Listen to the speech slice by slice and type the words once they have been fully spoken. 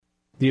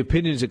The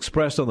opinions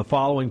expressed on the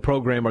following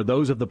program are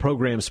those of the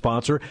program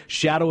sponsor,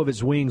 Shadow of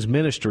His Wings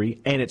Ministry,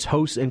 and its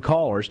hosts and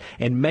callers,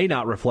 and may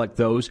not reflect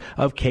those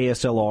of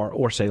KSLR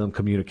or Salem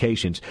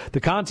Communications. The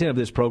content of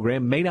this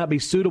program may not be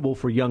suitable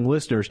for young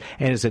listeners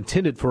and is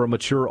intended for a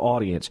mature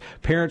audience.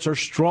 Parents are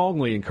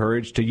strongly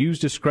encouraged to use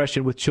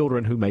discretion with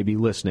children who may be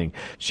listening.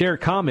 Share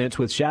comments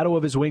with Shadow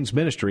of His Wings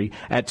Ministry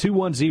at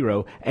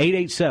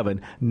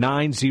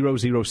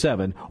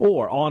 210-887-9007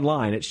 or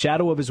online at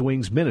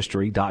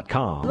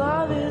shadowofhiswingsministry.com.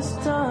 Love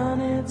has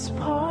done its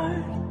part,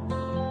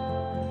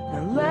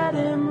 and let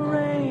Him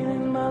reign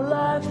in my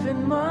life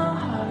and my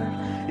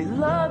heart.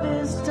 Love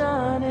has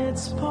done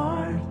its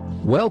part.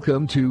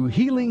 Welcome to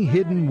Healing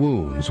Hidden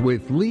Wounds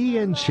with Lee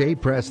and Shay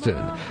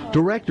Preston,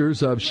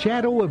 directors of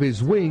Shadow of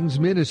His Wings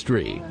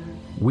Ministry.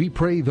 We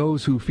pray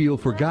those who feel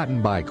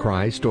forgotten by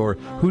Christ or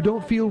who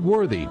don't feel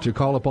worthy to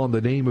call upon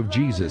the name of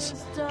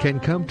Jesus can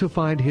come to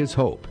find His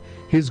hope,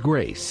 His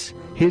grace,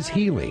 His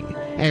healing,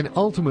 and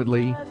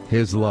ultimately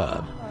His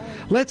love.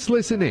 Let's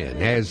listen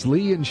in as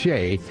Lee and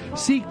Shay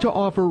seek to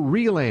offer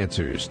real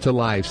answers to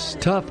life's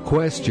tough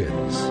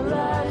questions.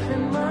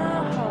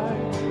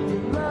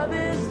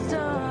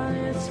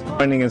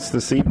 Joining us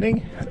this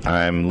evening,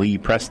 I'm Lee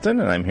Preston,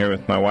 and I'm here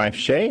with my wife,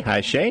 Shay.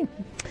 Hi, Shay.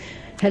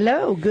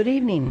 Hello, good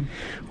evening.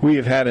 We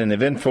have had an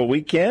eventful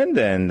weekend,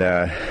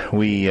 and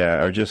we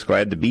are just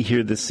glad to be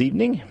here this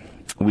evening.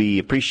 We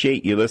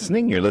appreciate you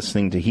listening. You're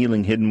listening to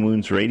Healing Hidden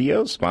Wounds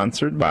Radio,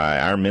 sponsored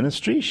by our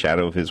ministry,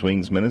 Shadow of His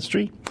Wings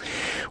Ministry.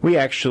 We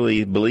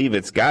actually believe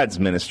it's God's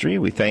ministry.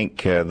 We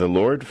thank the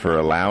Lord for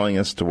allowing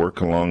us to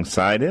work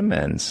alongside Him.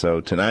 And so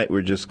tonight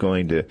we're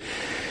going to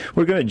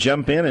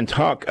jump in and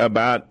talk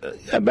about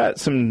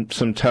some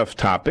tough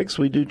topics.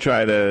 We do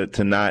try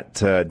to not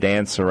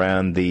dance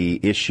around the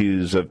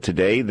issues of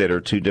today that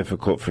are too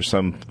difficult for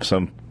some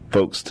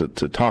folks to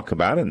talk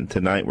about. And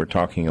tonight we're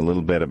talking a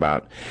little bit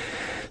about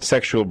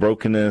sexual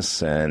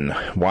brokenness and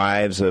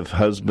wives of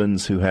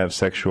husbands who have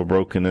sexual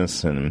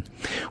brokenness. And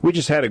we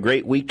just had a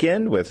great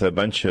weekend with a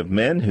bunch of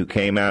men who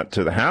came out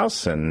to the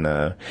house, and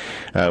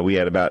we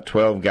had about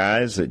 12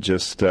 guys that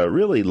just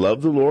really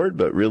loved the Lord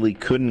but really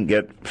couldn't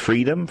get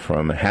freedom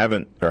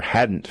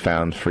hadn't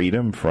found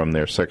freedom from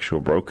their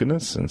sexual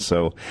brokenness. And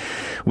so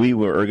we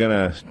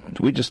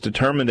just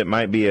determined it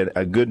might be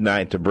a good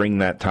night to bring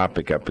that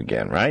topic up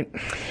again, right?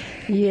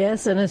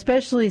 Yes, and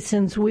especially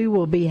since we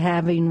will be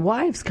having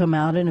wives come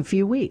out in a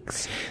few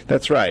weeks.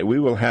 That's right. We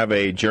will have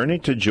a Journey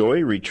to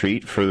Joy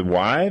retreat for the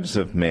wives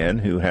of men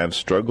who have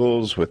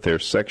struggles with their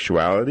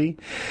sexuality.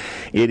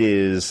 It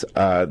is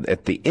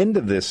at the end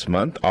of this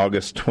month,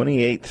 August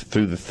 28th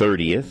through the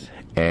 30th.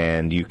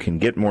 And you can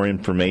get more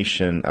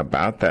information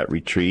about that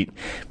retreat.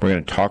 We're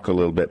going to talk a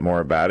little bit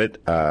more about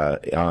it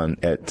at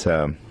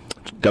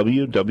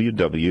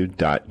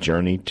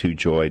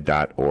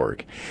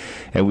www.journeytojoy.org.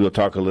 And we'll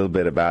talk a little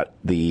bit about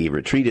the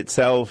retreat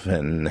itself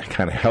and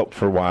kind of help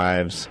for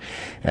wives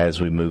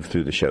as we move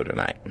through the show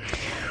tonight.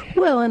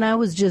 Well, and I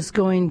was just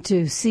going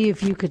to see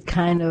if you could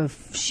kind of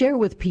share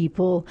with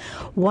people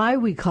why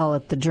we call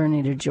it the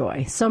Journey to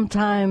Joy.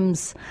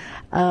 Sometimes,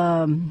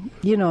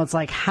 it's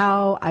like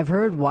how I've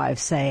heard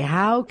wives say,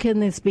 how can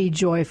this be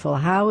joyful?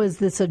 How is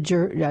this a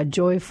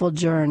joyful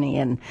journey?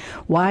 And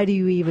why do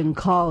you even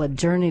call it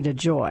Journey to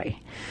Joy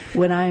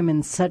when I'm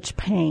in such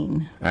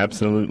pain?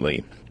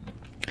 Absolutely.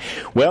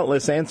 Well,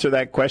 let's answer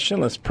that question.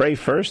 Let's pray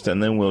first,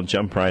 and then we'll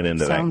jump right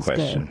into Sounds that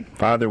question. Good.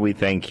 Father, we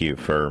thank you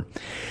for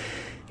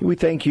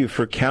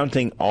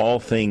counting all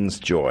things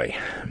joy.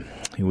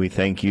 We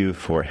thank you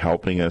for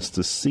helping us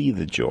to see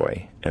the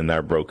joy in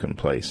our broken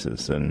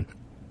places. And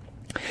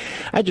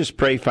I just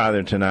pray,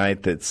 Father,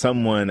 tonight that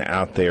someone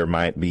out there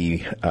might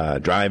be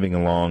driving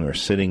along or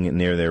sitting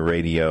near their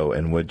radio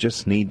and would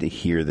just need to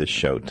hear this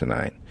show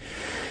tonight.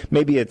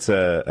 Maybe it's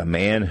a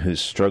man who's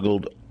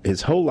struggled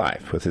his whole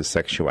life with his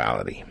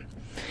sexuality.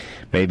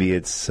 Maybe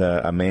it's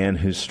a man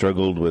who's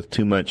struggled with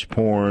too much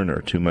porn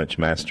or too much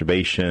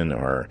masturbation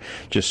or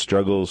just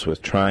struggles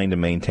with trying to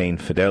maintain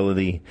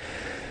fidelity.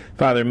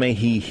 Father, may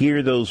he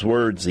hear those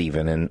words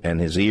even and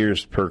his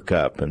ears perk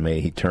up, and may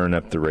he turn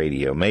up the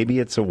radio. Maybe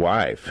it's a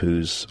wife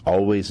who's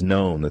always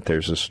known that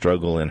there's a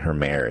struggle in her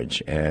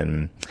marriage,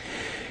 and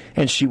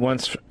she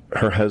wants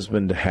her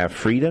husband to have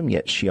freedom,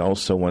 yet she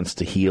also wants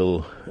to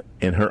heal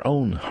in her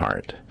own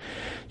heart.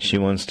 She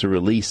wants to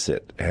release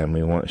it, and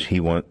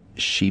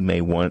she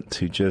may want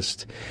to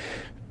just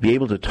be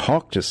able to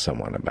talk to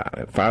someone about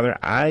it. Father,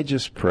 I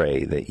just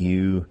pray that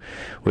you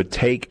would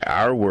take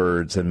our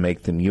words and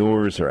make them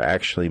yours, or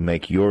actually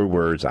make your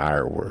words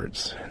our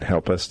words, and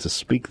help us to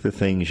speak the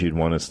things you'd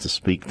want us to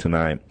speak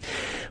tonight.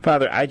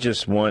 Father, I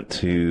just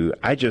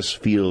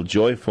feel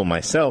joyful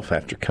myself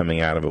after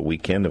coming out of a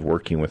weekend of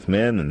working with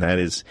men, and that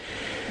is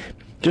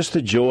just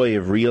the joy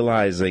of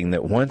realizing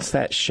that once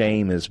that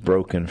shame is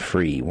broken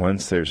free,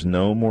 once there's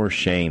no more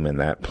shame in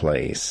that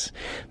place,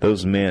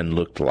 those men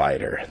looked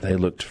lighter. They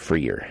looked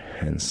freer.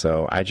 And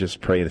so I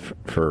just pray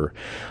for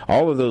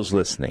all of those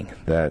listening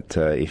that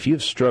if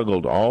you've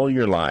struggled all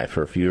your life,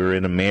 or if you're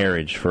in a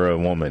marriage for a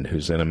woman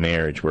who's in a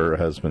marriage where her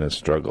husband has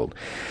struggled,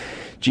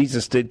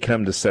 Jesus did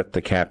come to set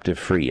the captive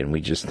free, and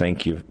we just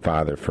thank you,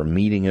 Father, for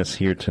meeting us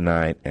here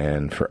tonight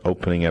and for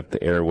opening up the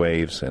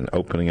airwaves and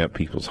opening up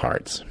people's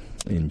hearts.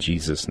 In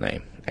Jesus'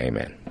 name,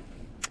 amen.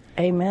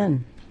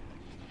 Amen.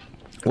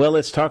 Well,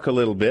 let's talk a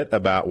little bit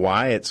about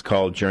why it's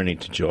called Journey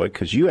to Joy,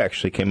 because you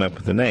actually came up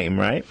with the name,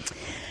 right?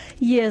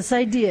 Yes,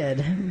 I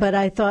did, but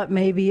I thought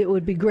maybe it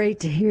would be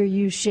great to hear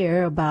you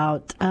share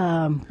about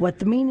what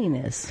the meaning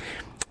is.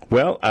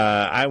 Well,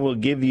 I will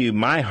give you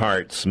my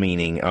heart's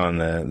meaning on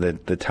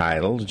the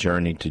title,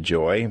 Journey to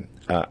Joy.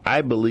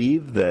 I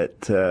believe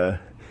that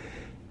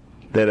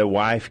a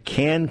wife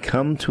can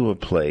come to a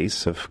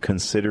place of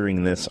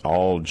considering this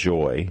all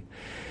joy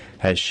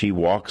as she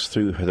walks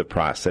through the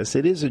process.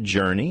 It is a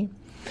journey.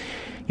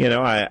 You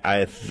know,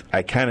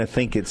 I kind of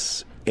think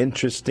it's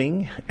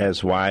interesting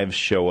as wives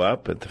show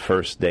up at the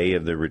first day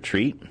of the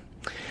retreat.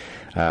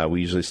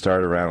 We usually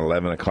start around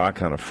 11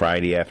 o'clock on a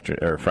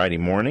Friday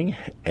morning,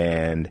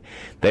 and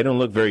they don't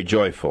look very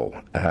joyful.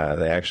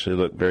 They actually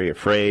look very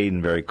afraid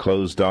and very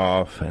closed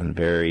off and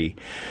very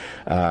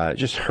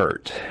just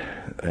hurt,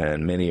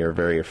 and many are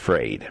very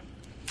afraid.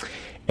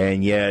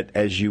 And yet,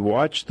 as you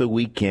watch the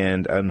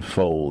weekend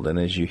unfold and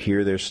as you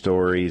hear their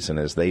stories and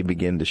as they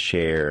begin to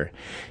share,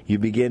 you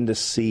begin to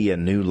see a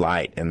new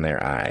light in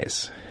their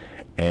eyes.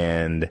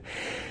 And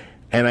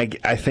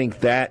I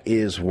think that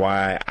is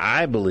why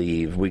I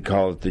believe we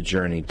call it the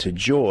Journey to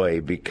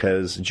Joy,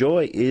 because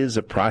joy is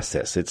a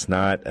process. It's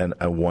not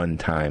a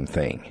one-time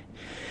thing.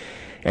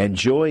 And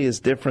joy is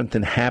different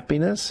than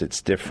happiness.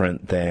 It's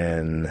different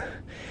than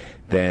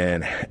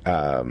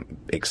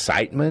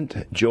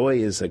excitement. Joy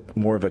is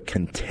more of a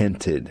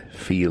contented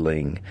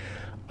feeling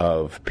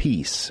of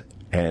peace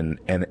and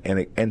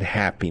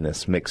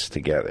happiness mixed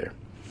together.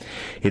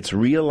 It's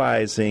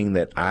realizing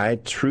that I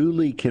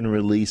truly can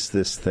release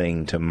this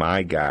thing to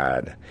my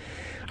God.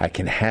 I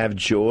can have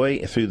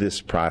joy through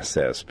this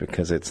process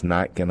because it's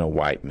not going to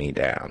wipe me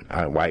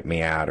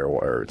out,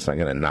 or it's not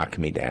going to knock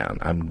me down.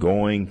 I'm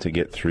going to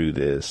get through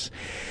this.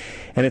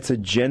 And it's a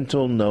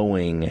gentle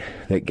knowing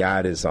that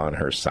God is on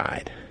her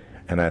side.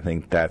 And I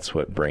think that's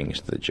what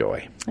brings the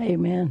joy.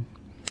 Amen.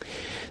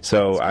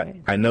 So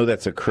I know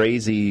it's a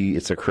crazy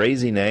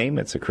name.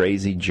 It's a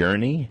crazy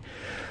journey.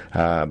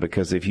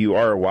 Because if you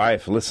are a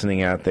wife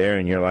listening out there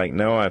and you're like,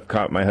 no, I've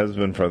caught my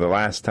husband for the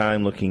last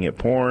time looking at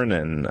porn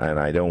and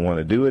I don't want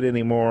to do it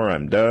anymore,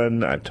 I'm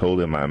done, I've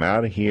told him I'm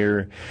out of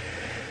here,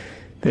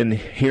 then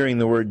hearing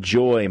the word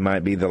joy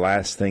might be the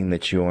last thing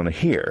that you want to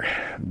hear.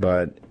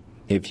 But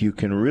if you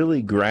can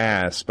really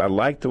grasp, I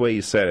like the way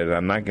you said it,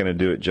 I'm not going to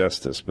do it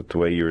justice, but the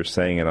way you were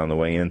saying it on the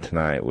way in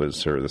tonight or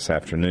this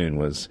afternoon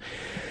was,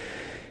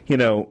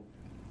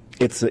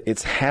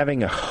 it's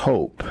having a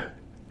hope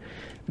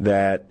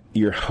that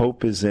your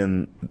hope is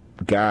in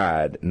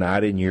God,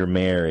 not in your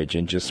marriage,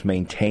 and just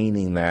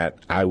maintaining that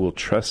I will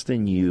trust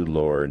in you,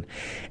 Lord,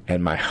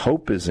 and my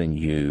hope is in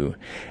you,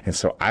 and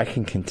so I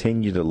can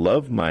continue to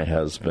love my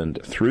husband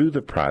through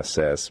the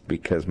process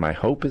because my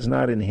hope is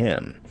not in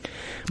him.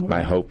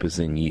 My hope is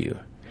in you.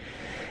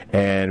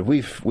 And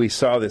we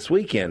saw this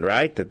weekend,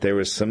 right, that there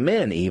was some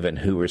men even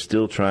who were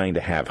still trying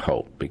to have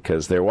hope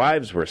because their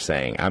wives were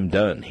saying, I'm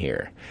done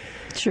here.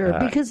 Sure,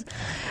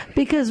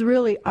 because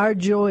really our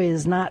joy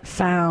is not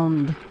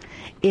found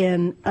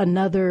in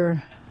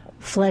another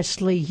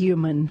fleshly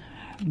human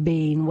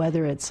being,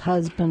 whether it's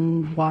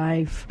husband,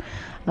 wife,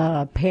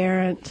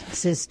 parent,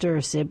 sister,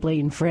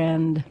 sibling,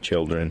 friend.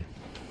 Children.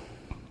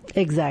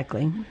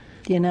 Exactly.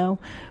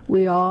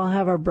 We all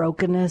have our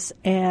brokenness,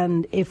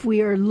 and if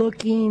we are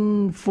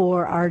looking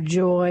for our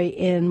joy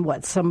in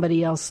what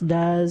somebody else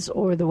does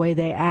or the way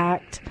they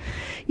act,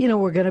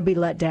 we're going to be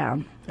let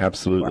down.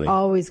 Absolutely. We're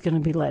always going to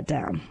be let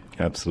down.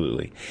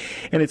 Absolutely.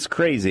 And it's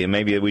crazy, and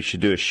maybe we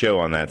should do a show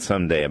on that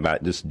someday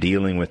about just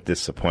dealing with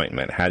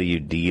disappointment. How do you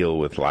deal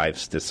with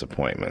life's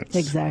disappointments?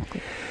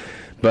 Exactly.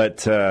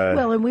 But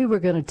and we were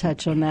going to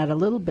touch on that a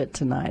little bit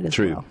tonight as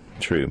well.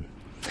 True.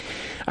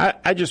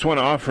 I just want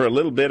to offer a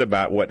little bit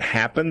about what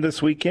happened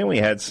this weekend. We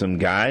had some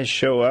guys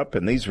show up,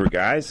 and these were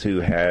guys who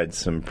had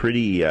some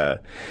pretty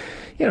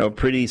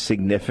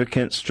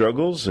significant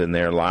struggles in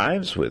their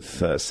lives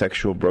with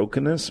sexual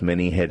brokenness.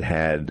 Many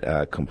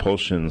had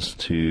compulsions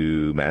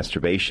to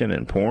masturbation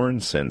and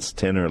porn since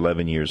 10 or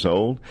 11 years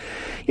old.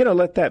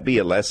 Let that be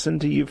a lesson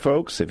to you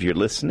folks, if you're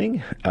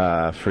listening,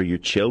 for your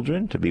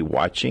children to be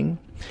watching,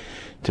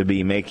 to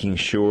be making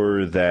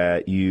sure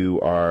that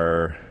you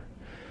are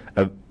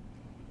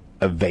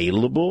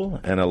available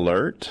and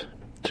alert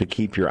to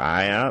keep your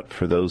eye out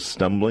for those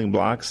stumbling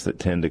blocks that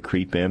tend to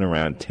creep in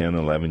around 10,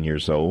 11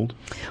 years old.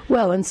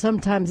 Well, and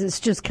sometimes it's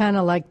just kind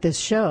of like this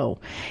show.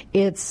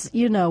 It's,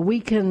 we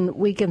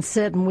can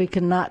sit and we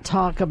can not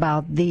talk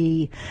about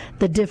the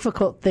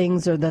difficult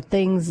things or the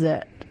things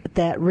that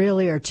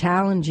really are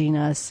challenging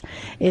us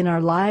in our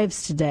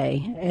lives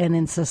today and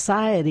in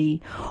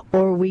society,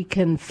 or we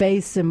can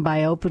face them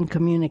by open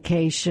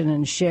communication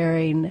and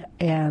sharing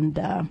and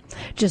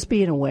just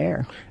being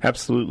aware.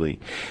 Absolutely.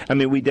 I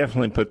mean, we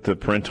definitely put the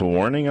parental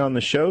warning on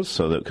the show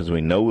because we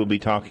know we'll be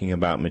talking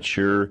about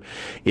mature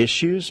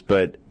issues,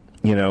 but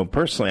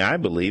personally, I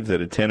believe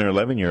that a 10 or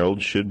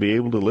 11-year-old should be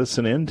able to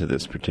listen into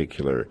this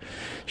particular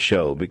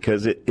show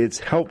because it's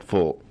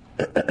helpful.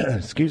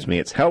 Excuse me.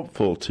 It's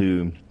helpful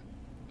to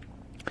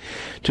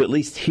at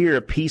least hear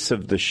a piece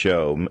of the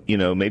show.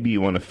 Maybe you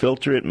want to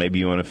filter it. Maybe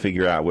you want to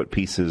figure out what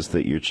pieces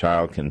that your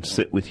child can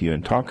sit with you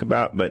and talk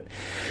about. But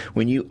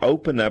when you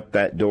open up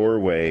that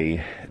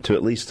doorway to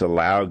at least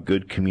allow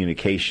good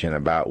communication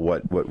about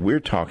what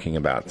we're talking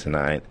about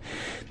tonight,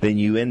 then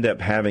you end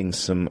up having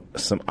some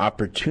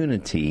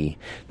opportunity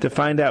to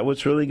find out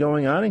what's really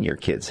going on in your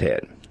kid's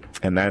head.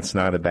 And that's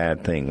not a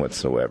bad thing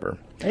whatsoever.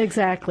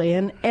 Exactly.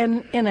 And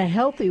in a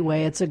healthy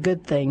way, it's a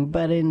good thing.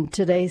 But in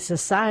today's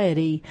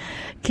society,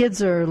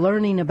 kids are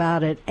learning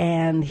about it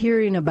and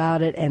hearing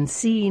about it and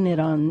seeing it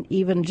on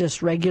even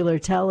just regular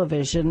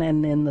television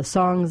and in the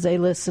songs they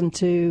listen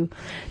to,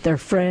 their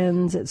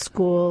friends at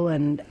school,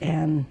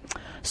 and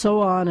so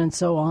on and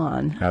so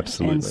on.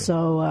 Absolutely. And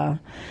so,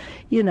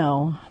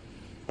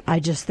 I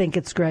just think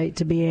it's great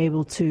to be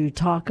able to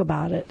talk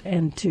about it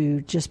and to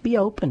just be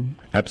open.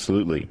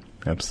 Absolutely.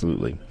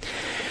 Absolutely.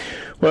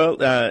 Well,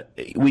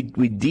 we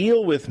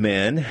deal with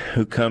men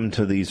who come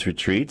to these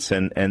retreats,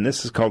 and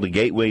this is called a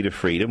Gateway to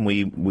Freedom.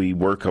 We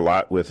work a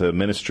lot with a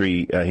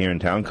ministry here in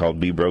town called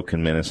Be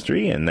Broken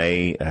Ministry, and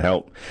they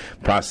help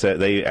process.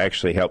 They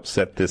actually help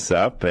set this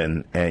up,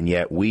 and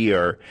yet we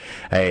are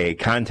a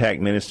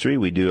contact ministry.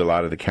 We do a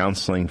lot of the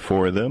counseling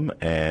for them,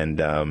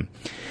 and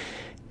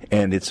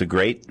it's a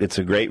great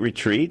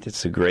retreat.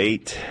 It's a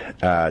great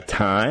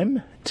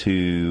time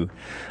to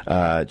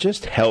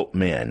just help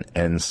men,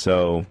 and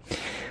so.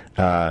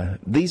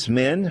 These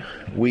men,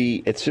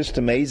 it's just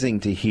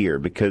amazing to hear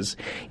because,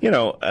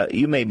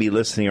 you may be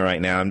listening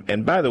right now.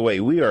 And by the way,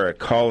 we are a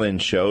call-in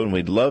show, and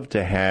we'd love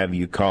to have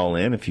you call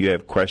in if you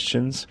have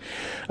questions.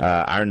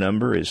 Our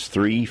number is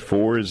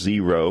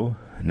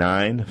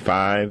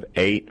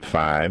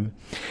 340-9585,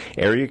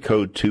 area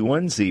code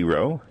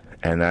 210.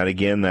 And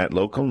that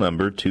local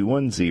number,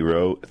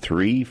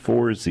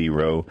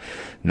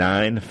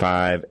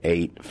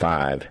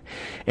 210-340-9585.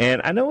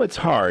 And I know it's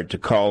hard to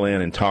call in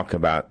and talk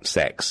about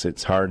sex.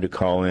 It's hard to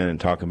call in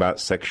and talk about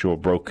sexual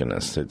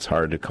brokenness. It's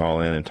hard to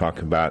call in and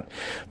talk about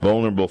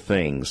vulnerable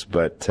things.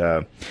 But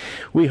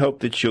we hope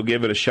that you'll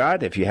give it a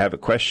shot. If you have a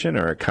question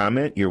or a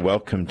comment, you're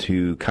welcome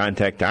to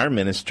contact our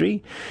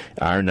ministry.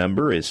 Our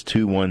number is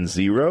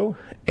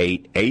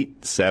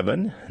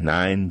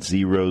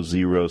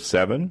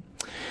 210-887-9007.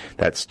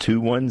 That's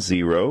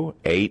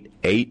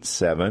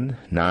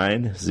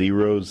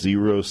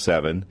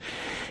 210-887-9007.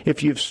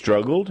 If you've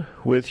struggled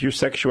with your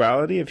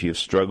sexuality, if you've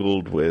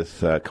struggled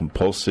with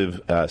compulsive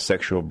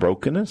sexual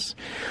brokenness,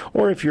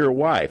 or if you're a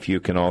wife,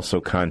 you can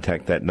also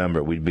contact that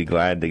number. We'd be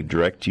glad to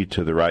direct you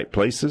to the right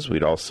places.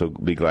 We'd also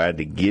be glad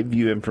to give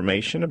you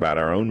information about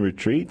our own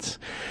retreats,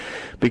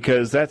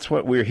 because that's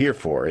what we're here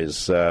for,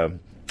 is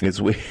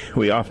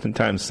we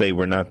oftentimes say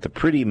we're not the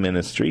pretty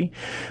ministry,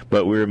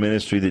 but we're a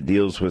ministry that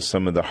deals with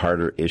some of the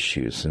harder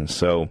issues. And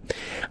so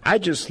I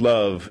just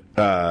love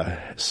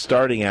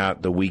starting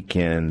out the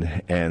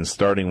weekend and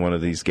starting one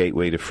of these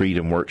Gateway to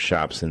Freedom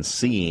workshops and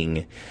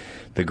seeing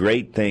the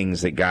great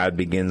things that God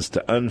begins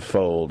to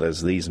unfold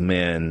as these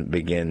men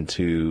begin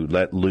to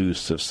let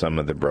loose of some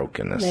of the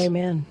brokenness.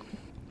 Amen.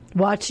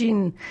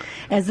 Watching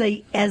as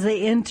they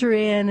enter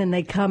in and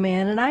they come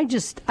in, and I'm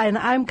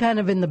kind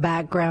of in the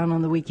background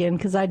on the weekend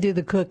because I do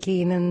the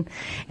cooking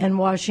and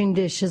washing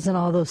dishes and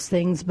all those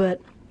things. But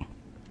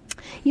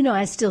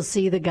I still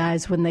see the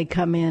guys when they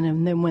come in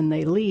and then when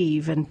they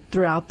leave and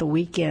throughout the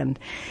weekend,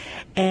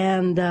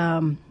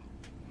 and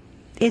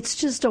it's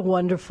just a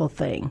wonderful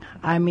thing.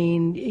 I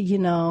mean,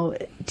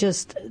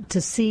 just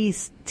to see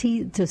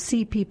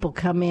people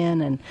come in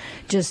and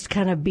just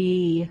kind of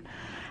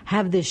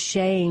have this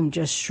shame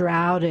just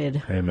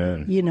shrouded,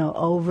 Amen.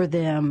 Over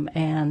them.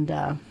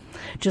 And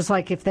just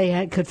like if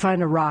they could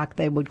find a rock,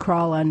 they would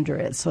crawl under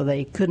it so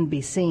they couldn't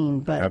be seen.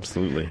 But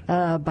absolutely,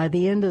 by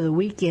the end of the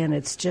weekend,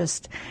 it's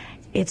just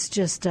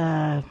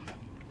I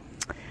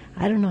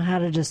don't know how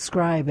to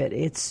describe it.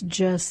 It's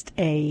just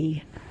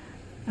a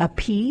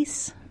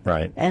peace,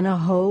 right, and a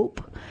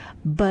hope,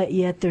 but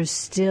yet there's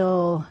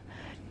still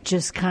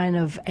just kind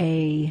of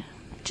a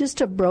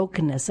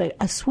brokenness,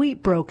 a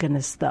sweet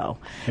brokenness, though,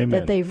 Amen.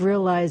 That they've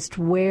realized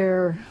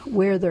where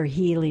their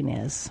healing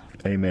is.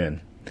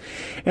 Amen.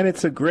 And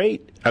it's a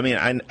great,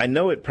 I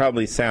know it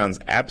probably sounds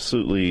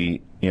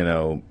absolutely,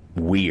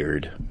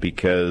 weird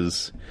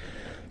because,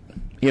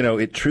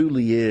 it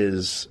truly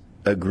is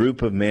a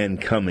group of men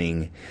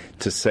coming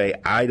to say,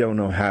 I don't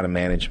know how to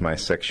manage my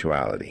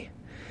sexuality.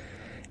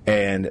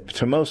 And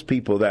to most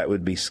people, that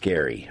would be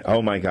scary.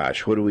 Oh, my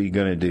gosh, what are we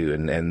going to do?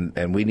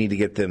 And we need to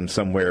get them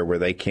somewhere where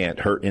they can't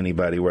hurt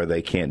anybody, where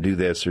they can't do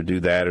this or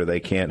do that, or they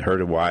can't hurt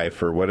a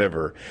wife or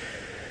whatever.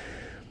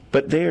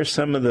 But they are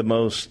some of the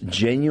most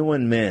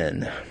genuine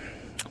men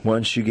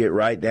once you get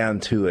right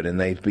down to it and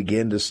they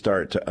begin to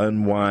start to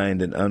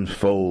unwind and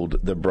unfold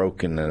the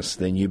brokenness.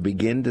 Then you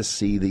begin to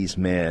see these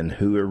men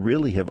who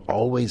really have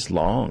always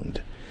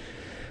longed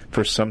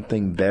for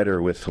something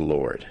better with the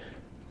Lord,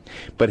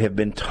 but have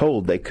been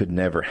told they could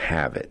never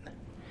have it.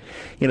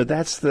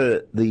 That's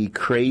the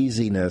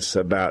craziness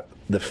about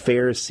the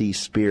Pharisee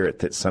spirit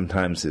that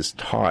sometimes is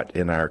taught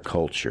in our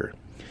culture,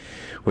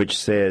 which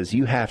says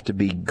you have to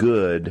be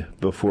good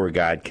before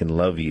God can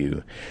love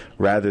you,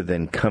 rather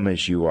than come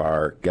as you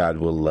are, God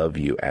will love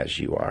you as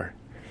you are.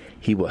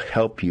 He will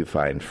help you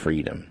find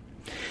freedom.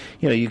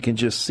 You can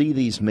just see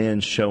these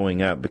men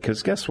showing up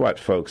because guess what,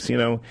 folks?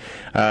 You're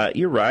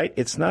right.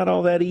 It's not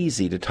all that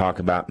easy to talk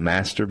about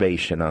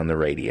masturbation on the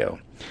radio.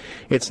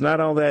 It's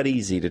not all that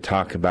easy to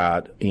talk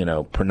about,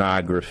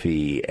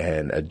 pornography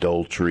and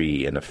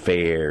adultery and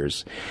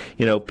affairs.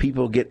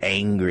 People get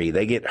angry.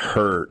 They get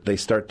hurt. They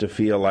start to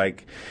feel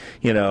like,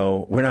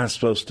 we're not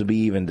supposed to be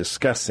even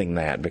discussing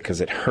that because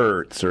it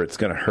hurts or it's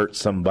going to hurt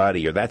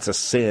somebody or that's a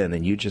sin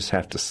and you just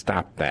have to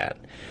stop that.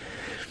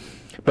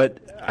 But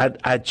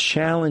I'd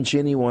challenge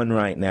anyone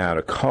right now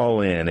to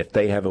call in if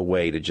they have a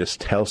way to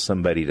just tell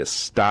somebody to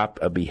stop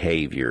a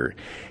behavior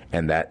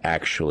and that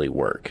actually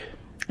work.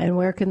 And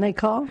where can they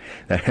call?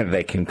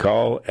 They can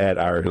call at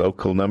our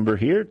local number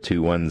here,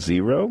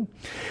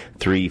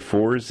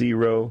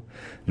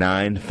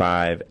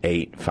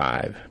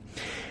 210-340-9585.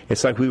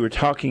 It's like we were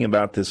talking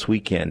about this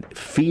weekend.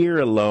 Fear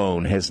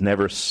alone has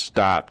never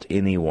stopped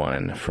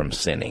anyone from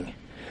sinning.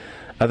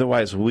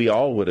 Otherwise, we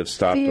all would have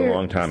stopped a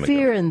long time ago.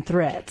 Fear and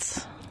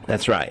threats.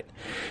 That's right.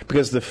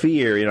 Because the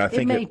fear, I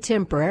think it may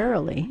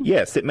temporarily.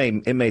 Yes, it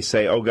may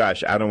say, oh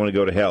gosh, I don't want to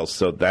go to hell,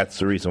 so that's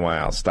the reason why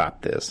I'll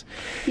stop this.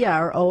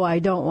 Yeah, or I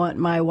don't want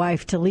my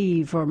wife to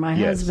leave or my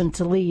husband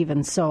to leave,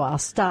 and so I'll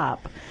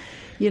stop.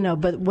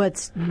 But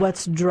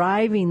what's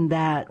driving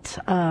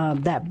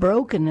that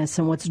brokenness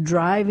and what's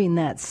driving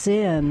that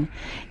sin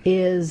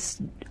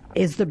is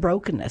the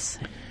brokenness.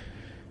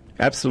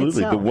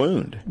 Absolutely, itself. The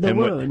wound.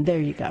 There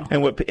you go.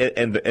 And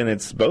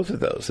it's both of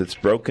those. It's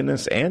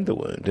brokenness and the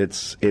wound.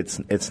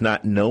 It's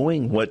not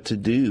knowing what to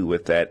do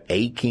with that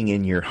aching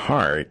in your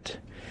heart,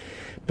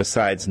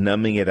 besides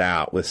numbing it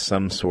out with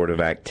some sort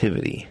of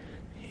activity.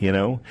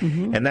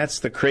 Mm-hmm. And that's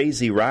the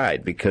crazy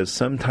ride, because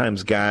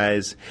sometimes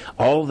guys,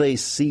 all they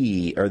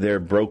see are their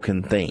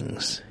broken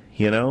things.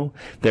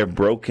 Their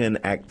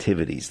broken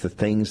activities, the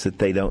things that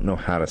they don't know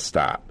how to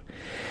stop.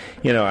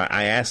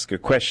 I ask a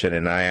question,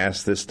 and I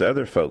ask this to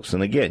other folks,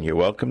 and again, you're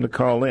welcome to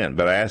call in,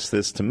 but I ask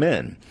this to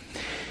men.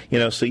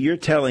 So you're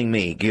telling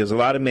me, because a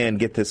lot of men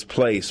get this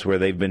place where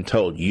they've been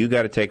told, you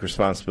got to take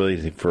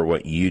responsibility for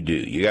what you do.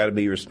 You got to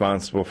be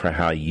responsible for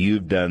how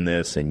you've done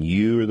this, and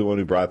you're the one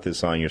who brought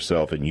this on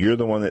yourself, and you're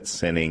the one that's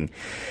sinning,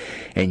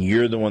 and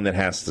you're the one that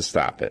has to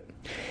stop it.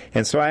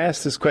 And so I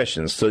ask this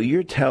question. So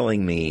you're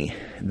telling me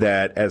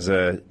that as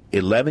a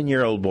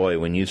 11-year-old boy,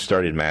 when you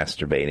started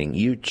masturbating,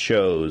 you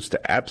chose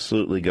to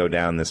absolutely go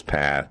down this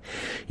path.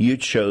 You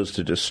chose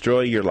to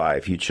destroy your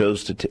life. You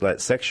chose to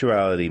let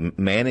sexuality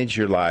manage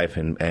your life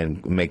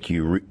and make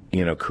you,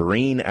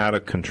 careen out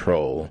of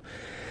control.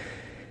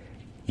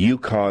 You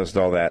caused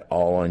all that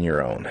all on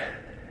your own.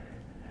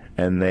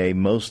 And they,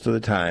 most of the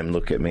time,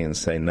 look at me and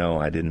say,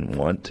 no, I didn't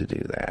want to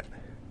do that.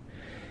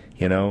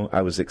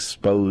 I was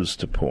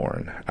exposed to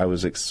porn. I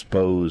was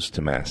exposed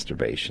to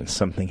masturbation.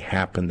 Something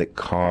happened that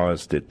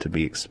caused it to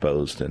be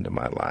exposed into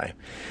my life.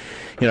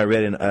 I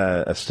read in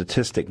a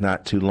statistic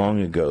not too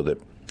long ago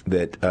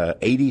that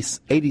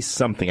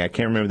 80-something, I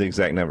can't remember the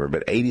exact number,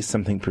 but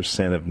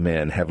 80-something% of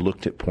men have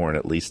looked at porn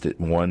at least at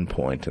one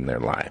point in their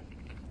life.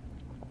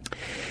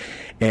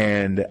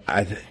 And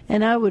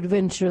I would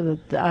venture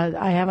that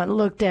I haven't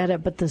looked at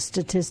it, but the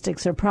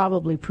statistics are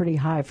probably pretty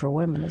high for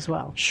women as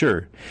well.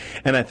 Sure.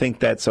 And I think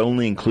that's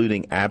only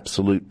including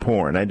absolute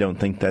porn. I don't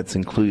think that's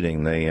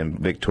including the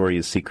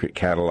Victoria's Secret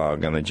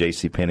catalog on the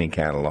JCPenney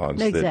catalogs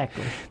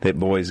that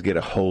boys get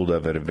a hold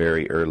of at a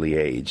very early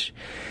age.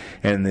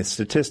 And the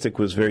statistic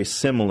was very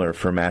similar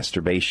for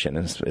masturbation,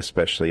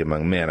 especially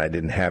among men. I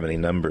didn't have any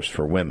numbers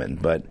for women,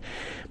 but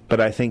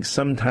I think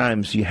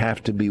sometimes you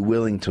have to be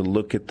willing to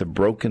look at the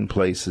broken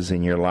places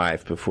in your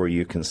life before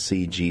you can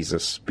see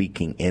Jesus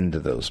speaking into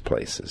those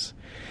places.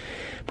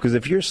 Because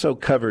if you're so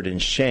covered in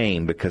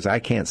shame because I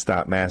can't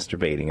stop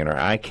masturbating or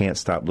I can't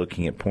stop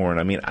looking at porn,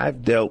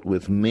 I've dealt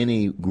with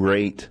many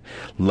great,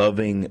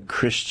 loving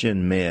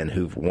Christian men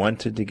who've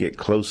wanted to get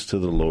close to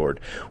the Lord,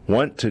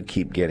 want to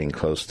keep getting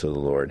close to the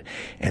Lord,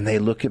 and they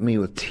look at me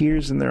with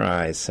tears in their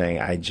eyes saying,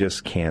 I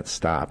just can't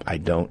stop. I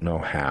don't know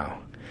how.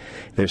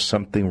 There's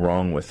something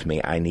wrong with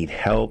me. I need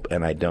help,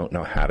 and I don't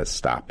know how to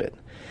stop it.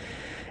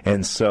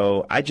 And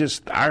so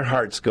our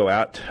hearts go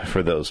out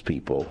for those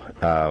people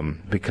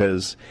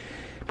because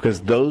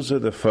those are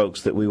the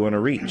folks that we want to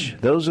reach.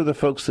 Those are the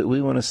folks that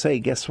we want to say,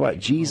 guess what?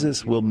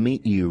 Jesus will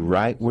meet you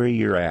right where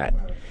you're at.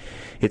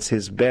 It's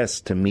his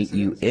best to meet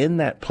you in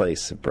that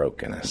place of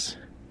brokenness.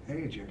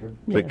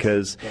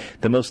 Because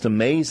the most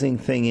amazing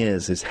thing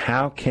is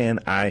how can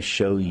I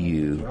show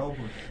you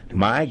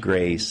my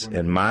grace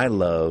and my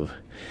love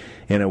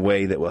in a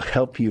way that will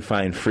help you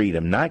find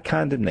freedom, not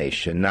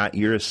condemnation, not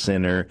you're a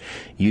sinner,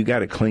 you got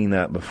to clean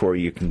up before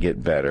you can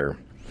get better,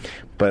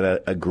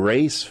 but a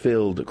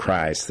grace-filled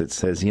Christ that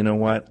says, you know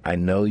what, I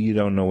know you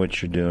don't know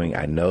what you're doing,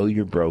 I know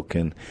you're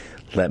broken,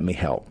 let me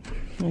help.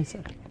 Yes,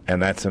 sir.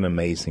 And that's an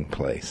amazing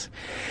place.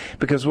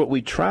 Because what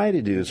we try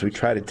to do is we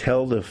try to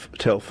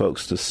tell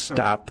folks to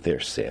stop their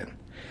sin.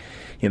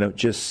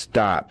 Just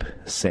stop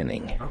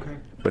sinning. Okay.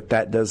 But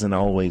that doesn't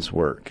always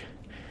work.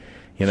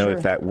 Sure.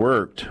 If that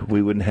worked,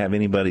 we wouldn't have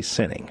anybody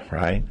sinning,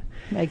 right?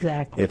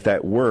 Exactly. If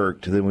that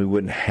worked, then we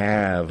wouldn't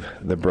have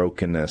the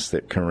brokenness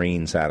that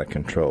careens out of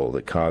control,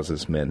 that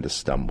causes men to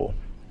stumble.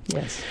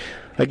 Yes.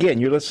 Again,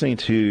 you're listening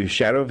to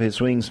Shadow of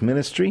His Wings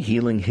Ministry,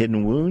 Healing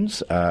Hidden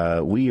Wounds.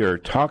 We are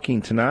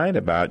talking tonight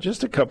about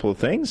just a couple of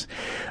things,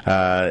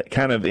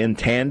 kind of in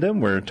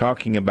tandem. We're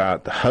talking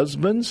about the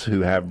husbands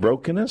who have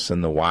brokenness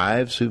and the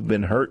wives who've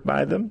been hurt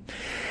by them.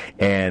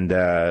 And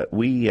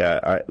we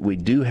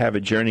do have a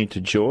Journey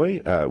to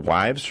Joy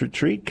Wives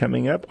Retreat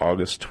coming up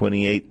August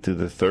 28th to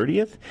the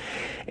 30th.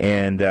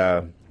 And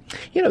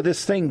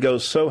this thing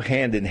goes so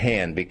hand in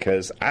hand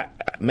because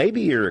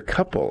maybe you're a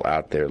couple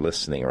out there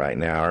listening right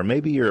now, or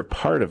maybe you're a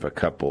part of a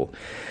couple,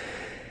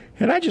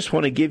 and I just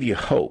want to give you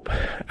hope.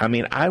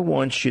 I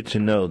want you to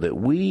know that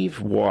we've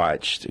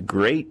watched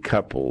great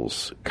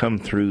couples come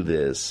through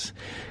this,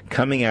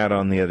 coming out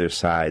on the other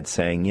side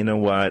saying, you know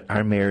what,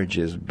 our marriage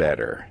is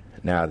better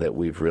now that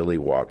we've really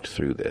walked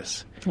through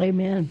this.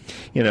 Amen.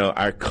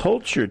 Our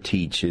culture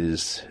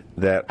teaches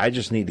that I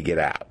just need to get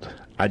out.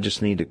 I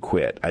just need to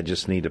quit. I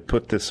just need to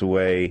put this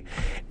away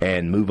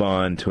and move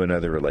on to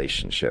another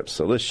relationship.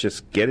 So let's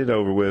just get it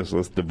over with.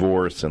 Let's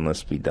divorce and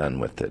let's be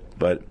done with it.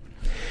 But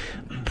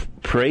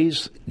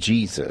praise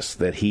Jesus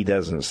that he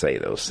doesn't say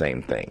those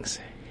same things.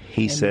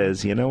 He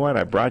says, you know what?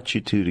 I brought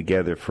you two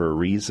together for a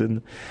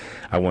reason.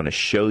 I want to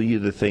show you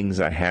the things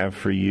I have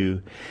for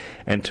you.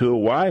 And to a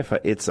wife,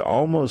 it's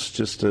almost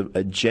just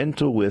a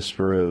gentle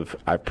whisper of,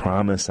 I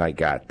promise I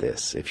got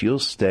this. If you'll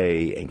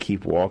stay and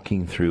keep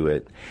walking through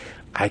it,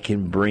 I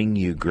can bring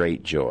you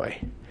great joy.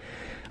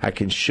 I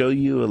can show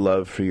you a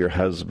love for your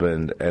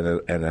husband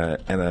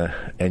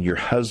and your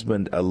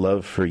husband a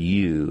love for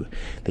you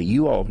that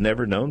you all have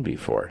never known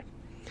before.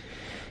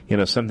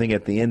 Something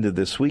at the end of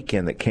this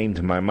weekend that came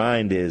to my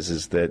mind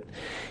is that,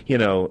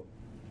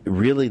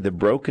 really the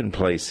broken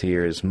place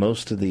here is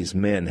most of these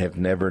men have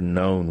never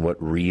known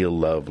what real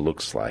love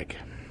looks like.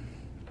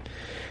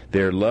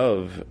 Their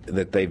love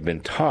that they've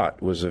been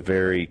taught was a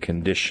very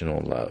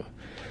conditional love.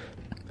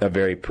 A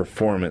very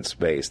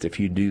performance-based. If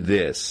you do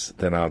this,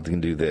 then I'll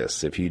do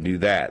this. If you do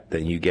that,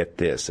 then you get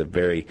this. A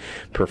very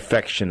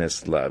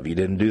perfectionist love. You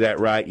didn't do that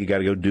right, you got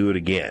to go do it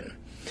again.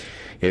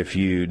 If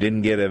you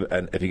didn't get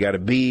if you got a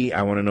B,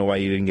 I want to know why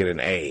you didn't get an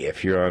A.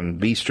 If you're on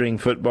B string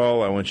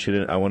football, I want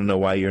to know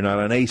why you're not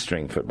on A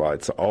string football.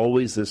 It's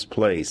always this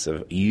place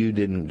of you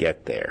didn't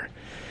get there.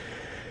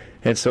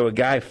 And so a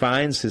guy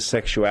finds his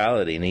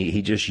sexuality and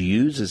he just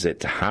uses it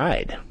to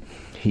hide.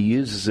 He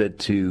uses it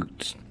to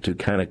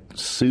kind of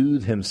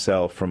soothe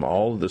himself from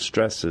all of the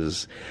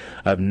stresses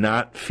of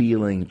not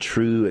feeling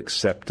true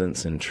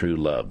acceptance and true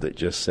love that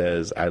just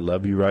says, I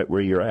love you right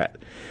where you're at.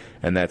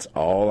 And that's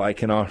all I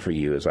can offer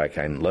you is I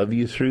can love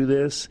you through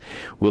this.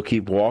 We'll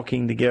keep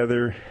walking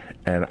together,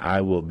 and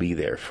I will be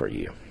there for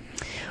you.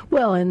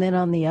 Well, and then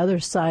on the other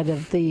side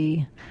of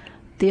the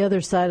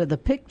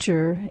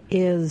picture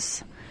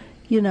is,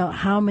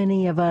 how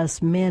many of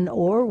us, men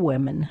or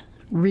women,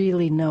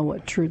 really know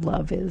what true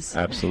love is.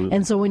 Absolutely.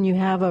 And so when you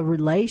have a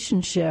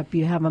relationship,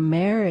 you have a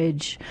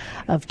marriage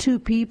of two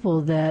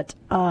people that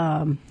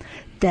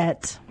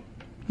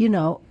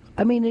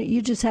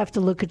you just have to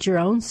look at your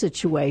own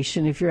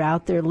situation. If you're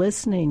out there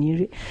listening,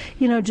 you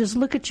just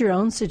look at your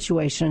own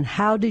situation.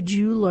 How did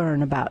you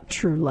learn about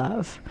true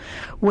love?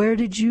 Where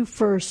did you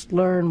first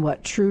learn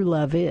what true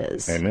love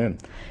is? Amen.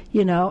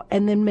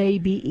 And then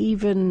maybe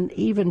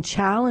even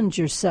challenge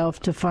yourself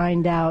to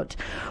find out,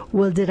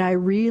 well, did I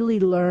really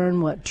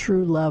learn what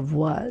true love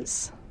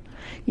was?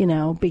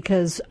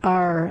 Because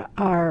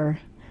our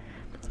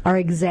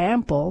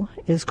example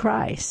is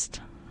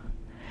Christ.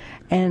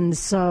 And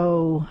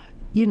so,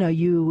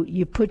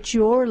 you put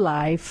your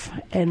life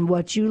and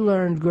what you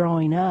learned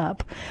growing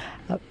up,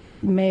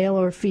 male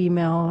or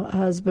female,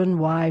 husband,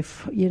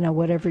 wife,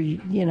 whatever,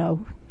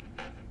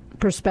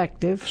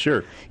 perspective.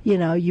 Sure.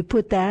 You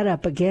put that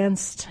up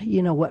against,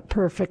 what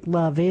perfect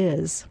love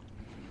is.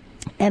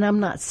 And I'm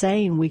not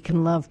saying we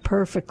can love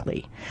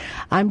perfectly.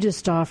 I'm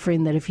just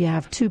offering that if you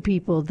have two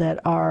people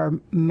that are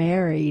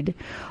married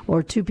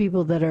or two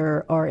people that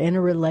are in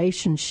a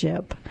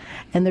relationship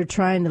and they're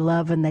trying to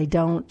love and they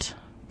don't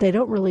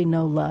really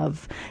know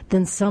love,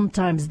 then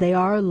sometimes they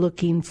are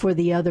looking for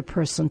the other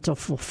person to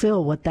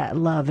fulfill what that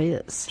love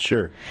is.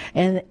 Sure.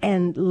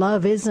 And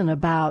love isn't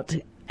about,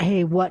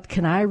 hey, what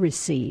can I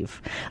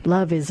receive?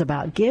 Love is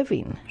about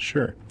giving.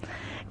 Sure.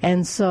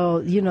 And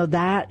so,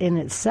 that in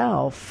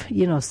itself,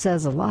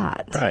 says a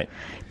lot. Right.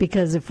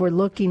 Because if we're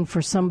looking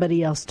for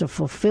somebody else to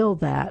fulfill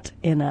that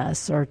in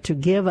us or to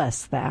give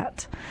us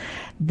that,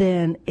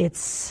 then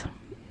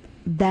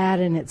that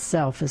in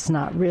itself is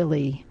not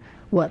really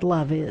what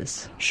love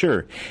is.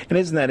 Sure. And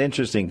isn't that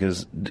interesting?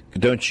 Because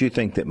don't you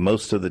think that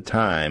most of the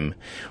time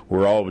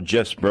we're all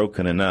just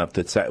broken enough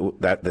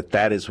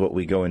that is what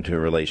we go into a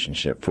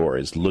relationship for,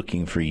 is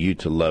looking for you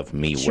to love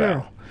me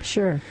well?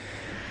 Sure.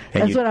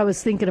 That's what I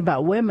was thinking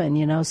about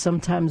women.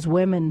 Sometimes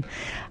women,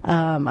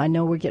 I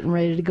know we're getting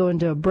ready to go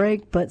into a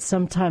break, but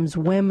sometimes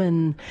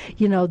women,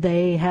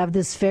 they have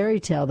this fairy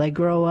tale. They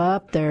grow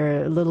up,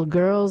 they're little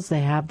girls,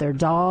 they have their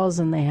dolls,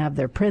 and they have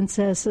their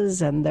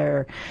princesses and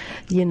their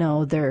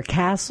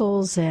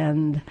castles,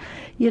 and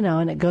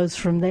it goes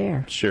from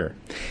there. Sure.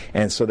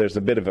 And so there's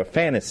a bit of a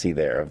fantasy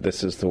there of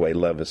this is the way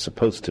love is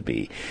supposed to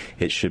be.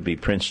 It should be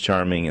Prince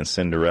Charming and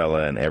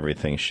Cinderella, and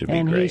everything should be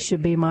great. And he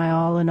should be my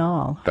all in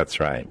all. That's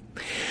right.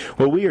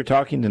 Well, we are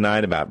talking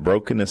tonight about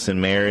brokenness in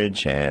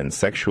marriage and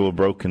sexual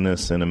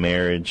brokenness in a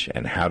marriage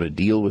and how to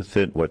deal with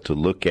it, what to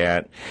look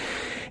at.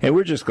 And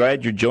we're just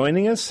glad you're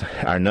joining us.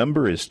 Our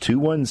number is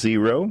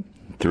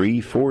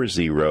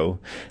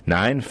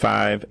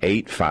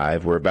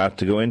 210-340-9585. We're about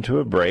to go into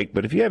a break,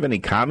 but if you have any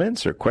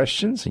comments or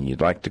questions and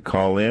you'd like to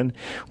call in,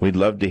 we'd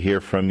love to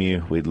hear from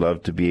you. We'd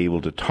love to be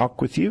able to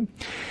talk with you.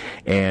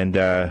 And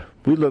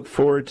we look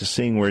forward to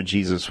seeing where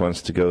Jesus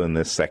wants to go in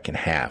this second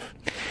half.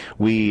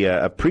 We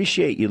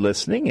appreciate you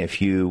listening.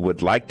 If you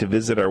would like to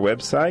visit our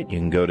website, you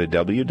can go to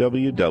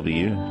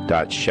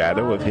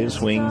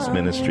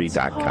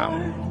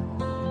www.shadowofhiswingsministry.com.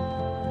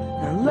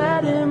 Now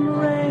let him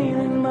reign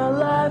in my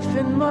life,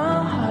 in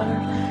my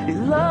heart. Your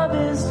love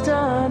has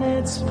done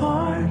its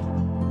part.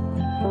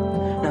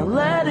 Now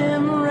let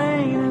him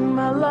reign in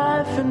my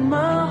life, in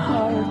my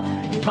heart.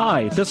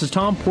 Hi, this is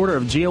Tom Porter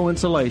of Geo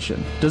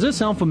Insulation. Does this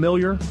sound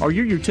familiar? Are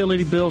your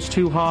utility bills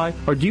too high?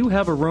 Or do you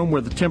have a room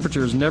where the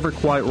temperature is never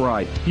quite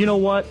right? You know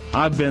what?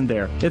 I've been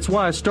there. It's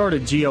why I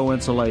started Geo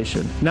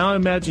Insulation. Now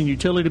imagine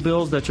utility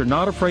bills that you're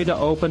not afraid to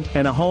open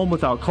and a home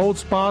without cold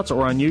spots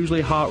or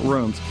unusually hot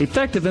rooms.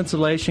 Effective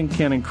insulation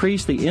can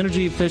increase the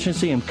energy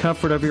efficiency and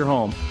comfort of your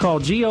home. Call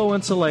Geo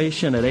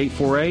Insulation at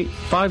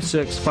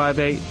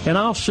 848-5658 and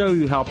I'll show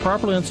you how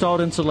properly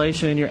installed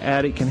insulation in your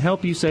attic can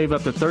help you save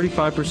up to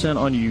 35%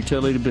 on your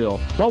utility bill.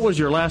 What was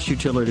your last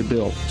utility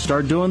bill?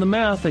 Start doing the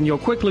math and you'll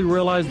quickly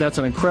realize that's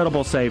an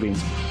incredible savings.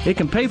 It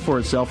can pay for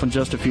itself in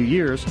just a few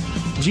years.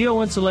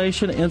 Geo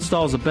Insulation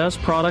installs the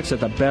best products at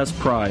the best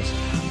price.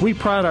 We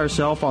pride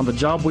ourselves on the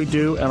job we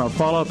do, and our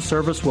follow-up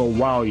service will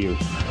wow you.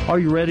 Are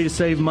you ready to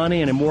save money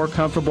in a more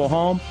comfortable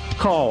home?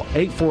 Call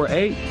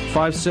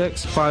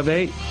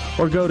 848-5658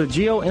 or go to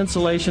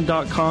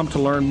geoinsulation.com to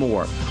learn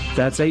more.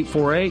 That's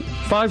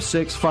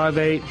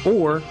 848-5658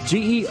 or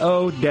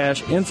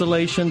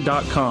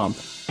geo-insulation.com.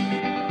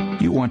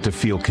 You want to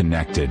feel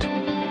connected,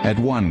 at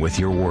one with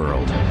your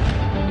world,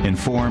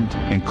 informed,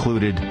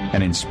 included,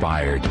 and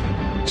inspired.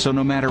 So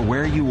no matter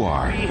where you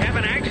are, we have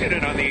an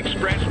accident on the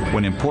expressway.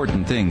 When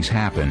important things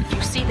happen,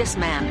 you see this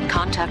man,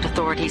 contact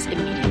authorities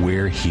immediately.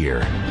 We're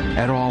here,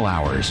 at all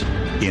hours,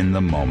 in the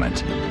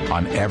moment,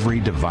 on every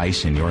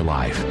device in your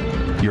life.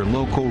 Your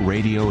local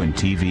radio and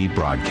TV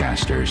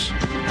broadcasters.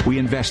 We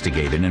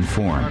investigate and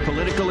inform. Our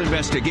political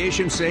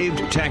investigation saved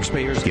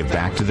taxpayers. Give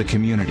back to the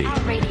community.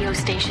 Our radio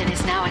station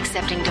is now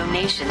accepting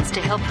donations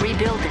to help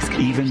rebuild this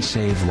community. Even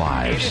save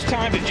lives. It's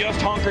time to just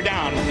hunker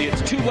down.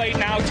 It's too late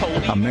now to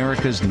leave.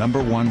 America's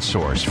 #1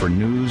 source for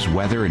news,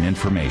 weather, and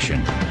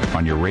information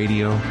on your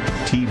radio,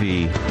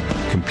 TV,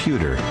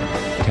 computer,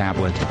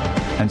 tablet,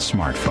 and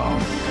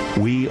smartphone.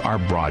 We are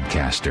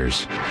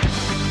broadcasters.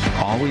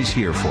 Always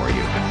here for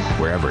you,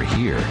 wherever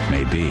here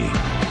may be.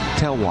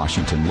 Tell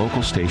Washington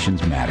local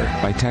stations matter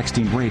by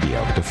texting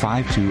radio to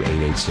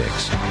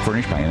 52886.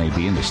 Furnished by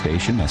NAB and the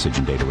station. Message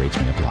and data rates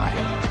may apply.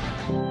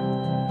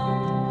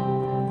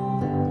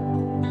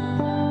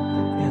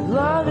 Your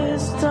love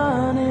has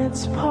done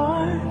its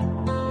part.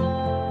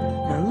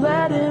 Now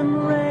let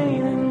him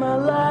reign in my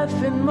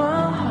life, in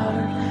my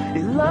heart.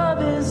 Your love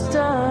has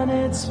done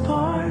its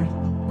part.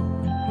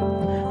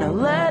 Now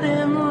let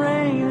him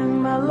reign in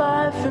my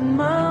life, in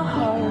my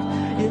heart.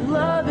 Your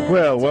love is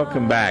Well,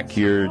 welcome back.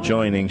 You're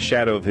joining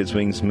Shadow of His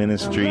Wings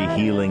Ministry,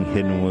 Healing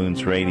Hidden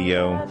Wounds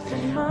Radio.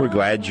 We're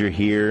glad you're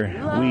here.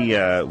 We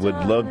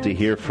would love to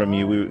hear from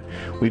you.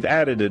 We've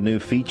added a new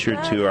feature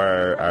to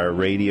our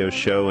radio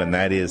show, and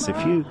that is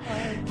if you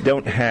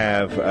don't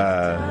have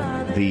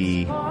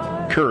the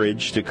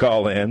courage to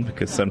call in,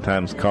 because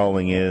sometimes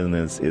calling in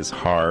is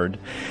hard,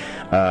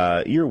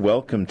 you're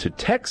welcome to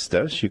text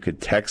us. You could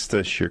text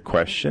us your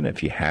question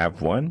if you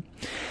have one.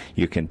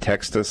 You can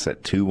text us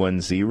at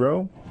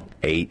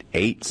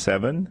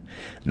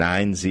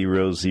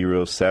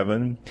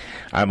 210-887-9007.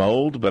 I'm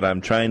old, but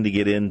I'm trying to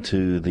get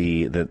into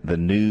the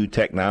new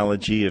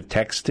technology of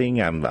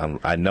texting. I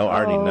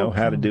already know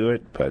how to do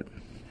it, but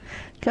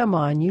Come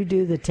on, you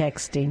do the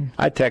texting.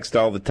 I text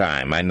all the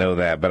time. I know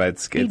that,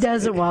 but he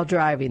does it while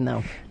driving,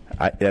 though.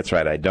 That's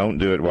right. I don't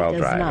do it while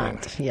driving.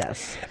 Not.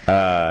 Yes.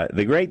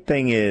 The great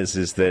thing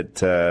is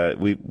that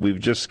we've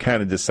just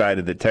kind of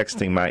decided that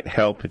texting might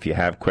help if you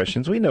have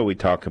questions. We know we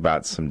talk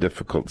about some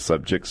difficult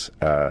subjects,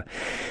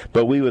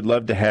 but we would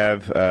love to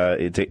have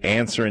to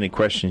answer any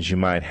questions you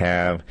might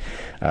have.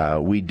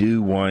 We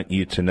do want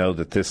you to know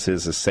that this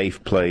is a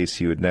safe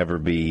place. You would never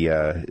be,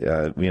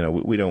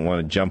 we don't want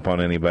to jump on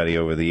anybody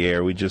over the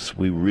air.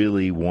 We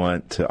really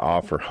want to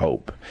offer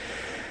hope.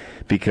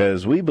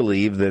 because we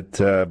believe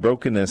that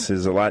brokenness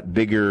is a lot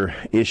bigger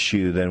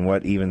issue than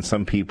what even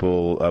some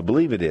people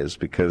believe it is,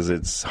 because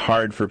it's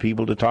hard for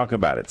people to talk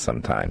about it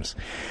sometimes.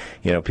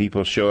 You know,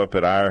 people show up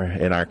at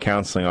in our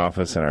counseling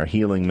office and our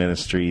healing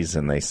ministries,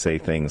 and they say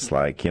things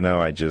like, you know,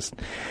 I just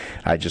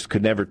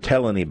could never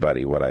tell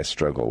anybody what I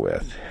struggle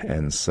with.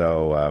 And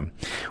so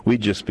we'd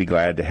just be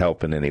glad to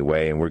help in any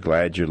way, and we're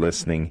glad you're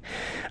listening.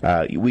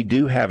 We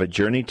do have a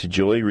Journey to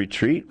Joy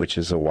retreat, which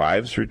is a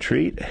wives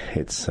retreat.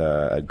 It's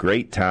a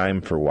great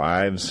time for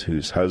wives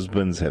whose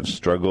husbands have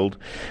struggled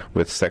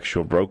with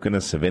sexual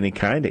brokenness of any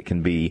kind. It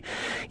can be,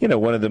 you know,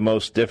 one of the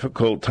most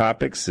difficult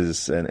topics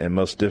and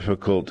most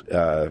difficult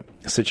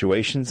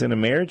situations in a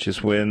marriage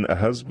is when a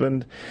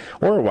husband,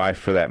 or a wife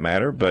for that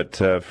matter, but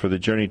for the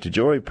Journey to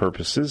Joy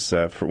purposes,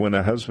 for when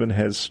a husband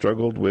has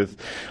struggled with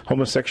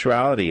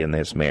homosexuality in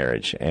his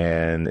marriage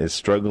and is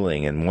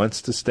struggling and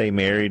wants to stay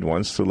married,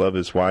 wants to love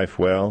his wife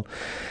well,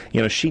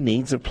 you know, she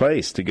needs a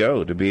place to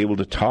go to be able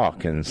to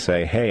talk and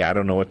say, hey, I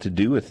don't know what to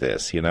do with this.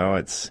 You know,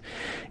 it's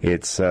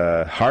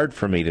hard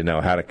for me to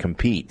know how to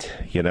compete.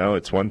 You know,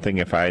 it's one thing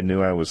if I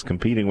knew I was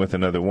competing with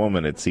another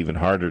woman, it's even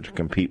harder to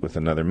compete with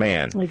another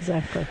man.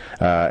 Exactly.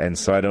 And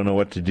so I don't know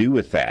what to do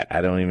with that. I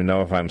don't even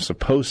know if I'm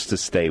supposed to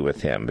stay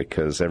with him,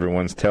 because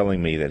everyone's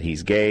telling me that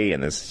he's gay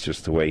and this is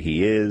just the way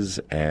he is,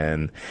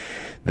 and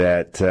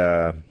that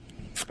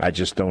I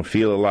just don't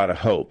feel a lot of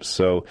hope.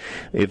 So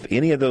if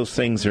any of those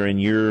things are in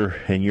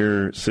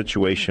your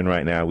situation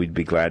right now, we'd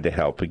be glad to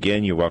help.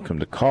 Again, you're welcome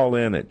to call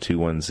in at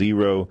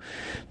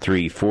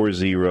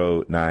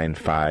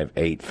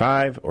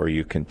 210-340-9585, or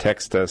you can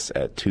text us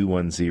at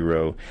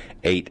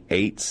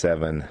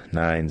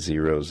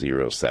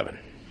 210-887-9007.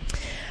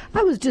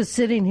 I was just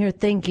sitting here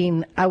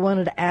thinking I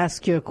wanted to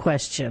ask you a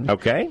question.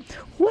 Okay.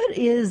 What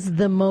is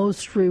the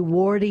most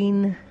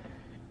rewarding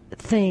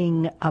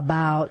thing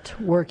about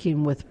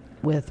working with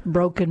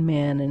broken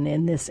men and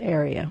in this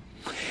area?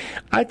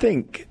 I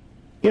think,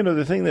 you know,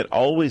 the thing that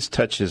always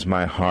touches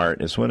my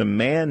heart is when a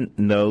man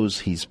knows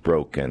he's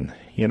broken.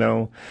 You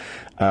know,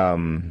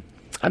 I'm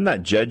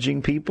not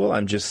judging people.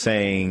 I'm just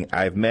saying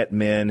I've met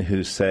men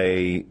who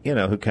say, you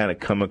know, who kind of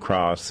come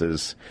across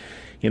as,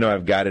 you know,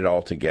 I've got it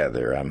all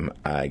together.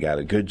 I got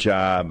a good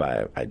job.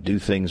 I do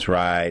things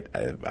right.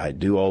 I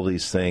do all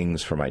these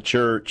things for my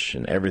church,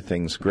 and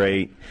everything's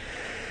great.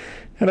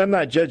 And I'm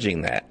not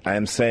judging that.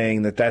 I'm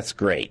saying that that's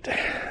great.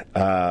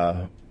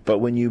 But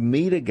when you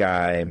meet a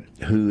guy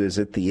who is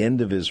at the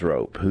end of his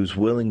rope, who's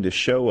willing to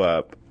show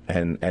up,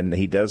 and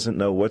he doesn't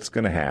know what's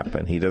going to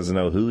happen, he doesn't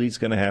know who he's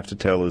going to have to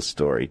tell his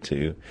story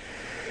to,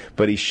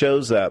 but he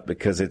shows up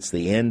because it's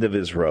the end of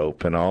his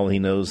rope, and all he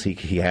knows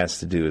he has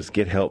to do is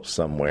get help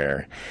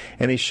somewhere.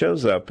 And he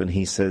shows up and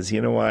he says,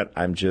 you know what,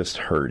 I'm just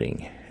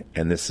hurting,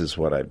 and this is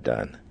what I've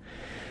done.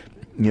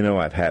 You know,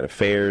 I've had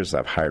affairs,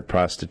 I've hired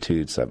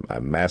prostitutes, I've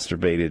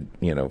masturbated,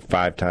 you know,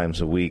 5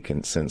 times a week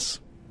and since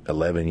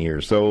 11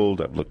 years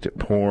old. I've looked at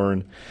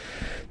porn,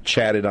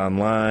 chatted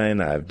online,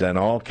 I've done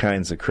all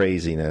kinds of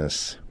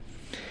craziness.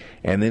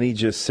 And then he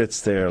just sits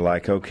there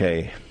like,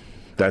 okay,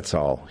 that's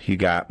all. You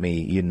got me.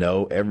 You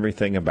know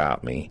everything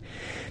about me.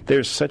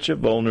 There's such a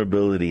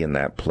vulnerability in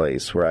that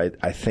place where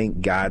I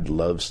think God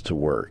loves to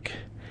work.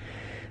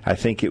 I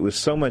think it was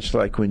so much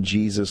like when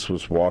Jesus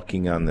was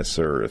walking on this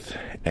earth,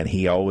 and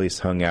he always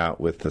hung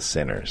out with the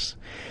sinners.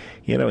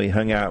 You know, he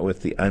hung out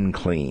with the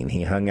unclean.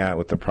 He hung out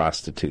with the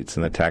prostitutes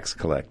and the tax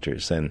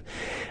collectors. And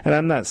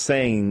I'm not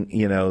saying,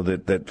 you know,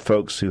 that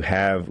folks who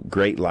have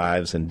great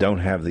lives and don't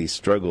have these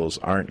struggles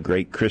aren't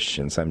great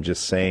Christians. I'm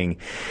just saying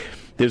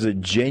there's a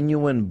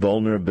genuine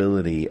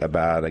vulnerability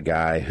about a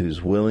guy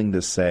who's willing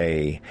to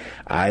say,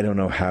 I don't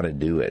know how to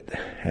do it,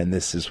 and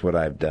this is what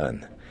I've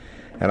done.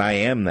 And I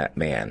am that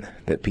man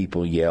that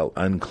people yell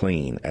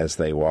unclean as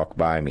they walk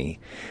by me.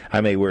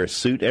 I may wear a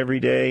suit every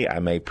day. I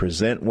may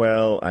present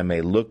well. I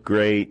may look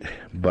great.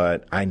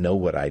 But I know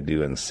what I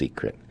do in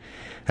secret.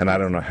 And I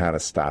don't know how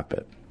to stop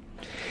it.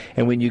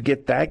 And when you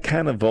get that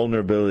kind of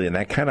vulnerability and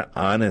that kind of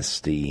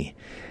honesty,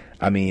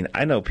 I mean,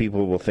 I know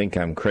people will think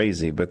I'm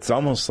crazy, but it's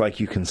almost like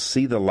you can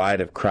see the light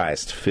of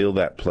Christ fill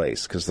that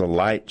place, because the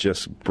light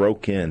just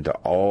broke into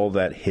all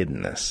that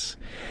hiddenness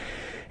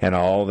and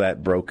all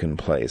that broken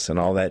place and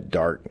all that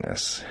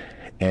darkness.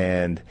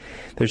 And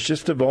there's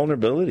just a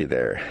vulnerability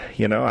there.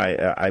 You know,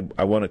 I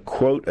want to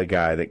quote a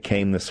guy that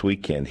came this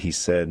weekend. He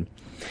said,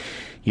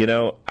 you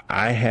know,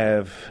 I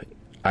have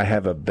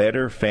a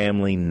better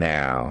family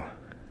now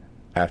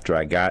after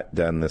I got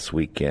done this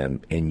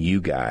weekend in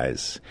you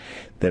guys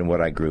than what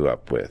I grew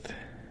up with.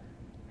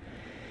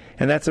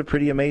 And that's a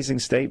pretty amazing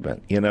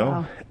statement, you know.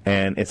 Wow.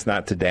 And it's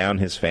not to down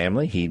his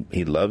family.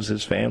 He loves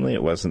his family.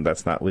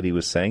 That's not what he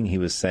was saying. He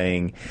was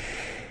saying,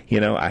 you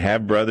know, I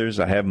have brothers,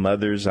 I have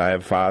mothers, I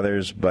have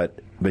fathers,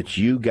 but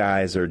you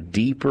guys are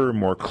deeper,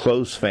 more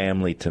close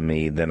family to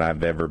me than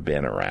I've ever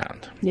been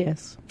around.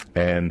 Yes.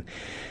 And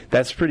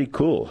that's pretty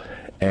cool.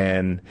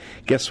 And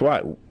guess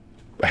what?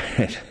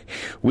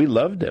 we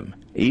loved him,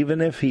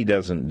 even if he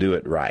doesn't do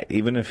it right.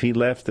 Even if he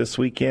left this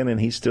weekend and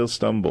he still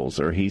stumbles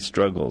or he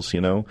struggles,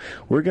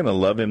 we're going to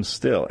love him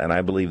still. And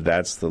I believe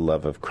that's the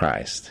love of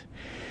Christ.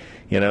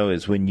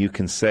 Is when you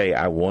can say,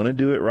 I want to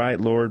do it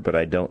right, Lord, but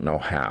I don't know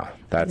how.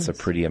 That's a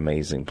pretty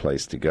amazing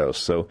place to go.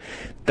 So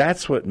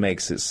that's what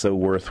makes it so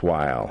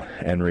worthwhile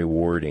and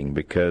rewarding,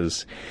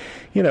 because,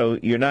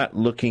 you're not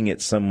looking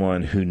at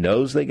someone who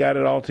knows they got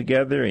it all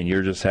together and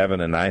you're just having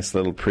a nice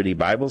little pretty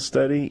Bible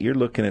study. You're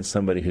looking at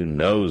somebody who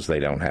knows they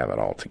don't have it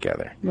all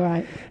together.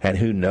 Right. And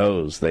who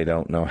knows they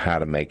don't know how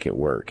to make it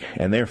work.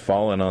 And they're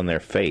falling on their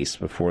face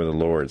before the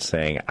Lord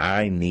saying,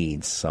 I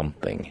need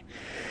something.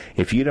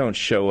 If you don't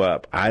show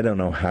up, I don't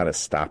know how to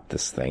stop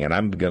this thing, and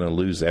I'm going to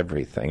lose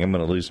everything. I'm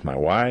going to lose my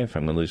wife.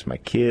 I'm going to lose my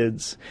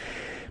kids,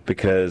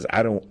 because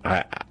I don't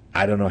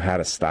know how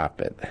to stop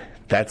it.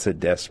 That's a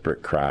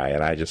desperate cry,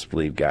 and I just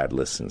believe God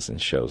listens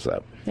and shows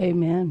up.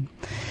 Amen.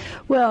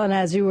 Well, and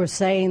as you were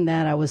saying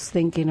that, I was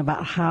thinking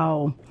about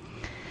how,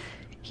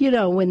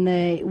 when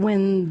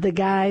the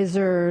guys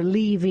are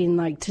leaving,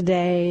 like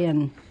today,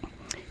 and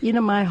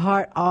my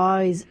heart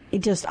it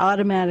just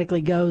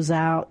automatically goes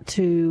out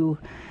to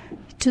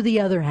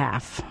the other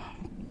half.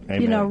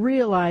 Amen.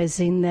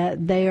 Realizing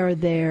that they are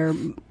there,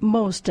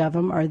 most of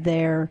them are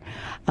there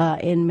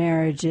in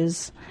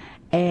marriages,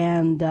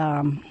 and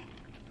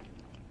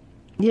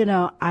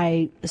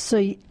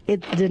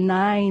it's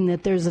denying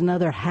that there's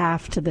another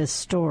half to this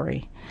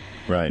story.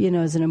 Right.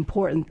 Is an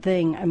important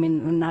thing. I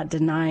mean, not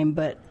denying,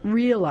 but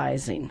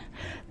realizing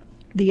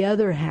the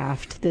other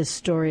half to this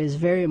story is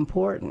very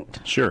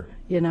important. Sure.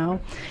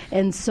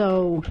 And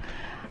so,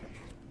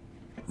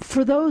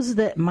 for those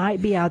that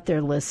might be out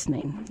there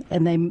listening,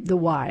 and the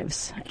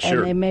wives, sure,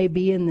 and they may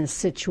be in this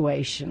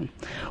situation,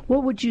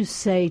 what would you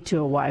say to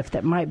a wife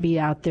that might be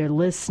out there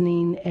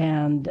listening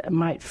and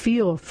might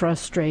feel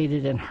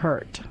frustrated and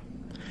hurt?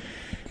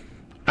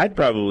 I'd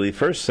probably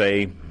first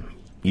say,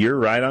 you're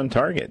right on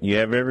target. You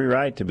have every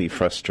right to be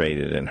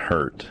frustrated and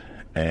hurt,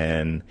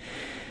 and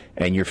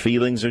your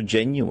feelings are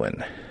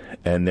genuine,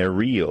 and they're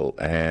real,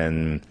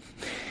 and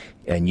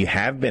you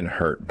have been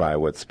hurt by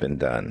what's been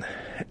done,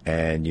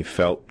 and you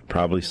felt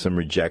probably some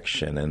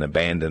rejection and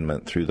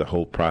abandonment through the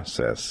whole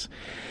process.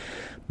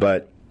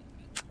 But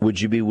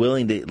would you be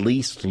willing to at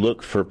least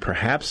look for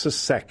perhaps a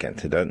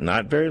second,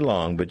 not very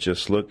long, but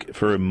just look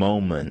for a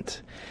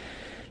moment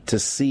to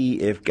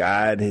see if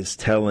God is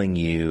telling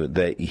you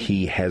that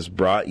He has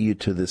brought you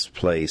to this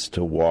place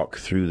to walk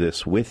through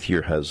this with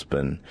your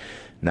husband,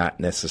 not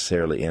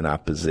necessarily in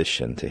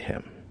opposition to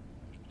him?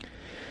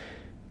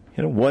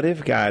 What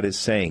if God is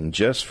saying,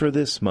 just for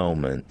this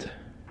moment,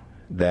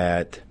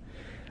 that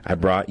I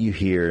brought you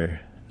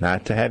here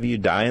not to have you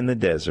die in the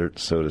desert,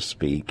 so to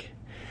speak,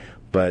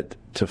 but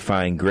to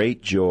find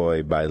great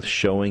joy by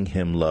showing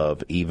Him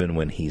love even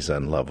when He's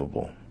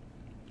unlovable?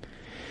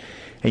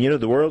 And,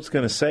 the world's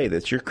going to say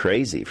that you're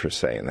crazy for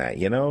saying that.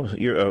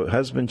 Your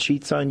husband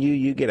cheats on you,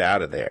 you get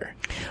out of there.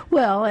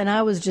 Well, and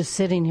I was just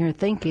sitting here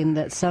thinking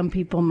that some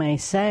people may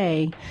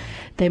say,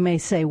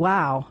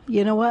 wow,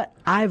 you know what?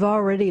 I've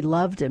already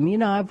loved him.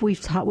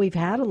 We've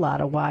had a lot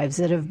of wives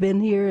that have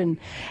been here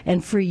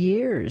and for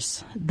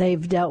years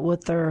they've dealt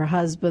with their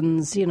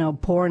husbands,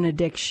 porn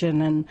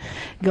addiction and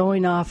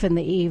going off in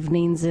the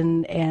evenings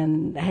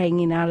and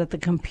hanging out at the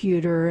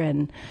computer,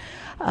 and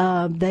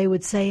they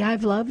would say,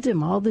 I've loved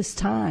him all this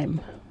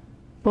time.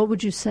 What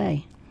would you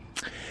say?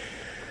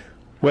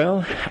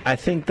 Well, I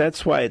think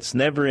that's why it's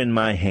never in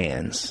my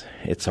hands.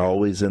 It's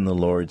always in the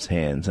Lord's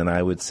hands. And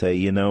I would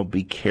say,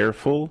 be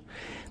careful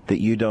that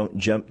you don't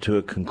jump to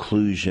a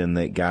conclusion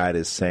that God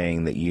is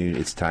saying that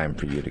it's time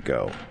for you to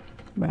go.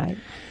 Right.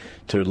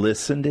 To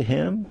listen to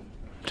Him,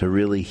 to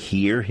really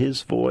hear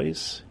His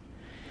voice,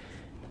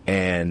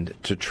 and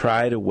to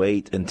try to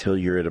wait until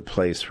you're at a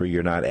place where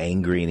you're not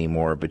angry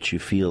anymore, but you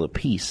feel a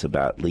peace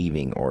about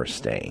leaving or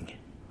staying.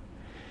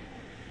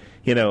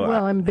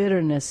 Well, and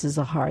bitterness is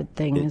a hard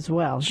thing as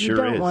well. Sure, you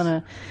don't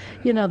want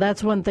to,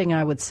 that's one thing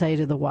I would say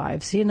to the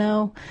wives. You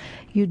don't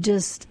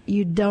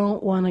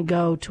want to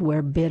go to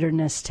where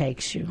bitterness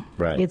takes you.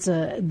 Right.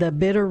 The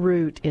bitter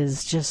root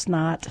is just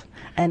not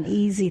an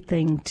easy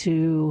thing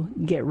to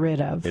get rid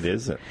of. It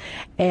isn't.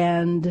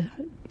 And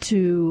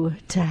to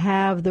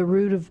have the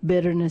root of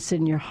bitterness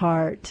in your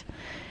heart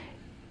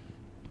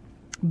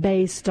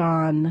based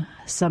on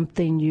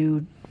something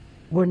you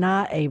were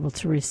not able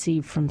to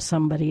receive from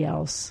somebody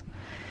else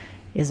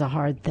is a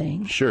hard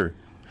thing. Sure.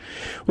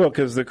 Well,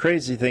 because the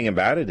crazy thing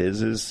about it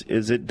is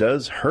it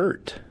does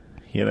hurt,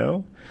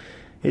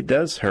 It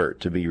does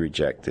hurt to be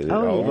rejected.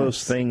 All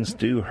those things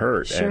do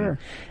hurt. Sure.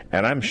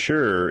 And I'm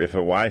sure if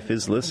a wife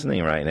is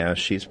listening right now,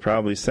 she's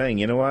probably saying,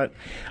 you know what?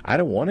 I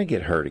don't want to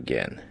get hurt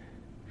again.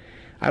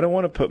 I don't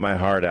want to put my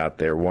heart out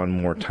there one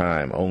more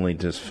time, only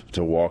just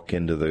to walk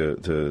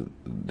into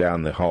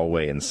down the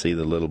hallway and see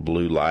the little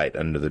blue light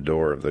under the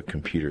door of the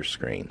computer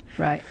screen.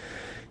 Right.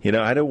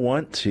 I don't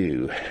want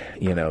to,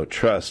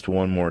 trust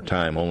one more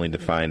time only to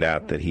find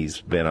out that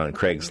he's been on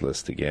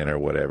Craigslist again or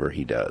whatever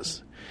he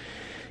does.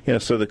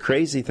 So the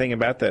crazy thing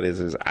about that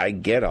is I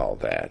get all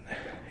that.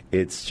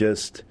 It's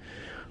just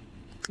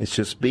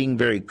being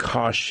very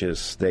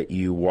cautious that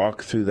you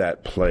walk through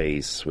that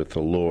place with the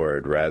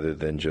Lord rather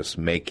than just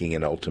making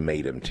an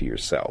ultimatum to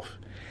yourself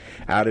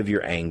out of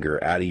your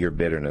anger, out of your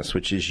bitterness,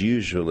 which is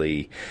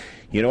usually,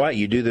 you know what,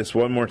 you do this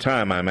one more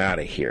time, I'm out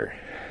of here.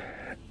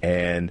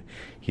 And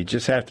you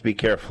just have to be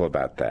careful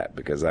about that,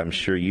 because I'm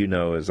sure you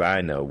know, as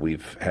I know,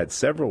 we've had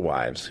several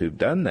wives who've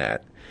done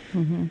that.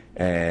 Mm-hmm.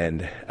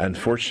 And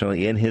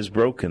unfortunately, in his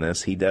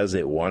brokenness, he does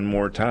it one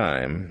more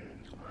time.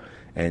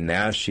 And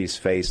now she's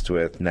faced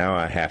with, now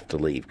I have to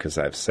leave because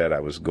I've said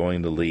I was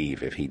going to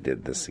leave if he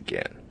did this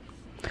again.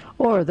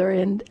 Or they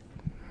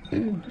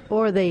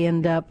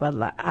end up.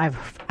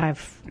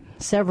 I've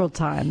several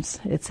times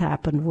it's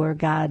happened where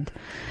God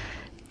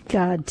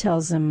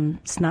tells him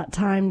it's not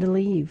time to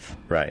leave.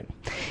 Right.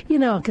 You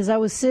know, because I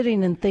was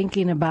sitting and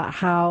thinking about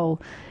how,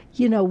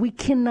 you know, we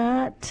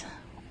cannot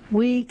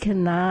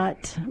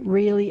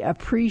really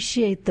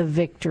appreciate the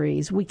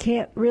victories. We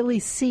can't really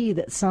see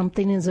that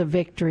something is a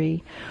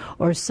victory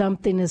or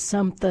something is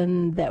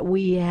something that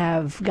we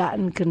have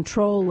gotten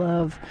control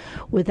of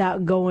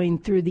without going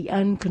through the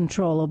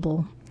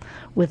uncontrollable,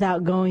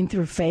 without going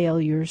through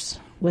failures,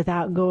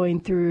 without going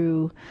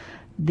through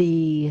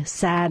the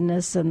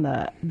sadness and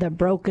the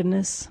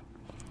brokenness.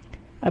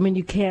 I mean,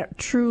 you can't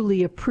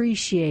truly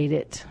appreciate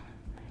it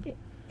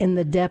in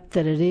the depth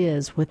that it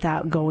is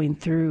without going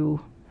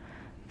through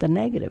the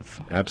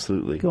negative.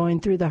 Absolutely. Going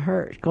through the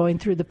hurt, going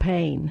through the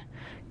pain.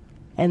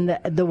 And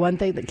the one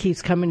thing that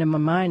keeps coming to my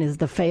mind is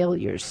the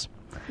failures.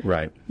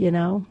 Right. You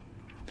know?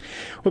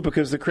 Well,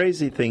 because the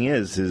crazy thing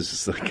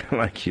is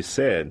like you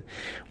said,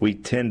 we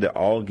tend to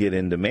all get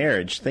into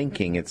marriage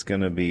thinking it's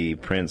going to be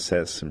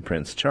Princess and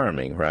Prince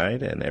Charming,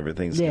 right? And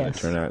everything's going to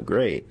turn out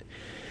great.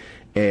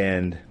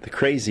 And the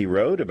crazy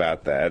road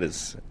about that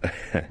is,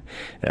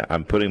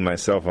 I'm putting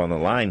myself on the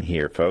line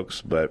here,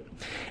 folks, but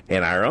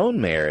in our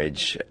own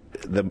marriage,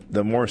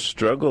 the more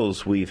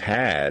struggles we've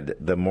had,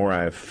 the more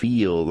I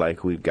feel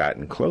like we've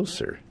gotten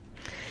closer.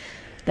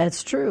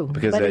 That's true.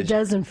 But it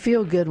doesn't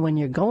feel good when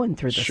you're going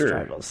through the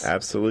struggles. Sure,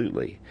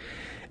 absolutely.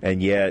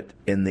 And yet,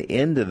 in the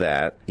end of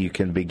that, you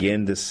can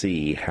begin to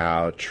see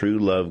how true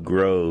love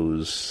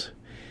grows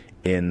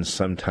in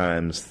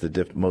sometimes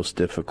the most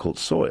difficult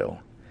soil.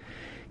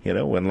 You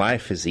know, when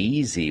life is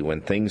easy,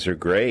 when things are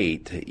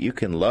great, you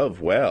can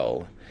love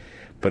well,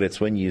 but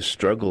it's when you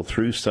struggle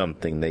through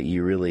something that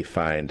you really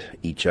find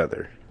each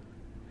other.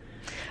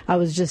 I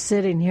was just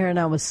sitting here and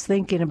I was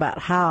thinking about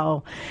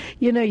how,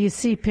 you know, you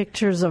see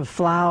pictures of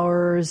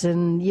flowers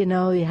and, you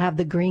know, you have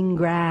the green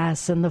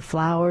grass and the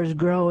flowers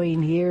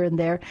growing here and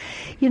there,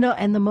 you know,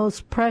 and the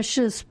most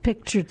precious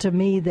picture to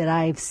me that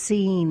I've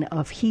seen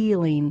of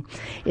healing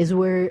is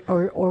where,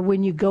 or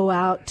when you go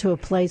out to a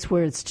place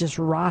where it's just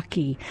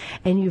rocky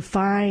and you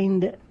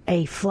find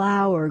a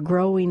flower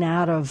growing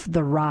out of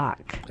the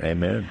rock.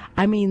 Amen.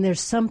 I mean,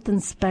 there's something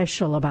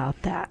special about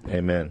that.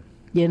 Amen.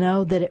 You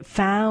know, that it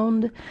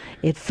found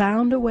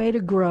a way to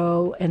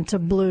grow and to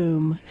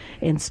bloom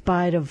in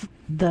spite of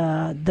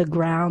the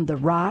ground, the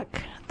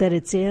rock that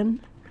it's in.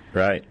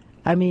 Right.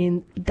 I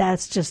mean,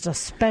 that's just a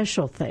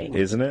special thing.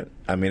 Isn't it?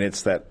 I mean,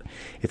 it's that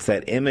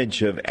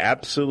image of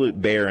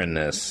absolute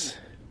barrenness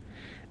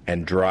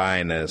and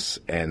dryness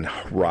and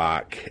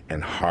rock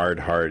and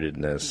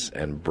hard-heartedness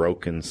and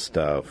broken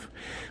stuff.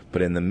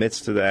 But in the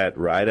midst of that,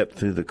 right up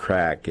through the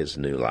crack is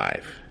new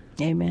life.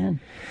 Amen.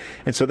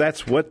 And so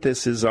that's what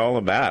this is all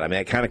about. I mean,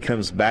 it kind of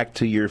comes back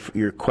to your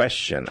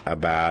question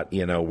about,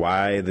 you know,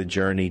 why the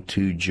journey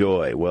to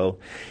joy. Well,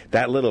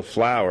 that little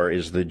flower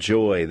is the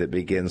joy that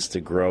begins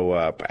to grow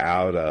up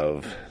out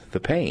of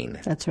the pain.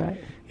 That's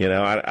right. You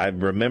know, I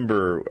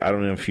remember, I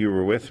don't know if you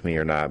were with me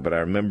or not, but I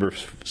remember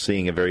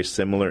seeing a very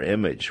similar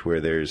image where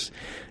it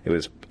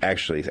was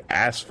actually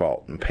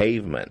asphalt and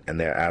pavement, and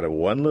there, out of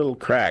one little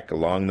crack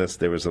along this,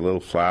 there was a little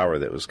flower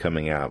that was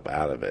coming out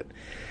of it.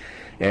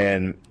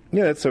 And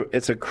you know,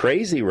 it's a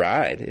crazy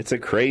ride. It's a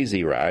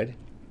crazy ride.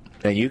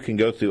 And you can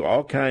go through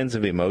all kinds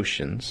of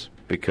emotions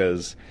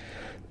because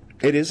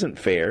it isn't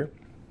fair.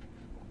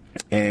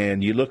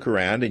 And you look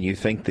around and you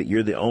think that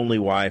you're the only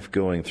wife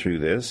going through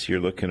this. You're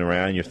looking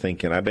around, you're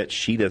thinking, I bet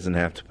she doesn't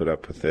have to put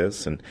up with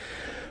this. And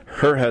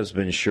her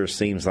husband sure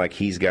seems like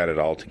he's got it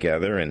all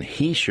together, and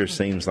he sure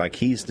seems like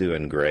he's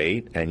doing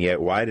great. And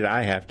yet, why did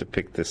I have to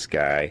pick this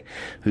guy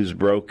who's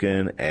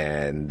broken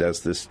and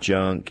does this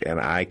junk, and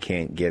I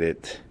can't get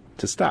it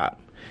to stop?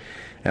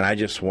 And I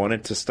just want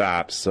it to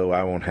stop so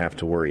I won't have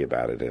to worry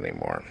about it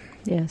anymore.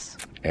 Yes.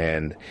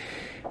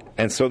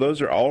 And so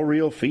those are all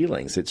real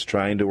feelings. It's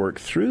trying to work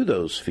through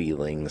those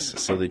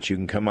feelings so that you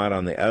can come out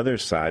on the other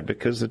side,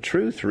 because the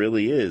truth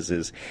really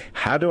is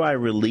how do I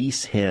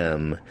release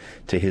him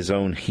to his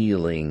own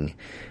healing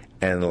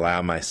and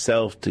allow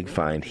myself to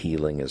find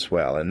healing as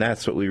well? And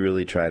that's what we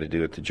really try to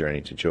do at the Journey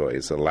to Joy,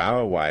 is allow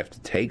a wife to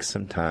take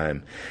some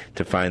time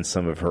to find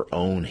some of her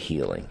own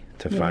healing,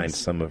 to find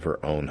some of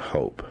her own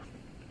hope.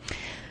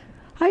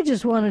 I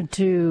just wanted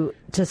to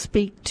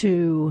speak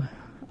to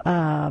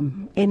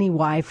any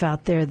wife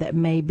out there that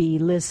may be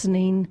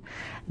listening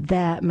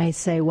that may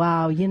say,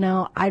 wow,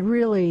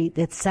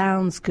 it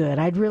sounds good.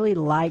 I'd really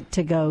like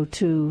to go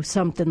to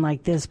something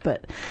like this,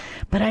 but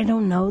I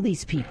don't know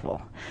these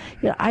people.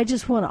 I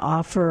just want to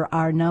offer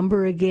our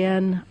number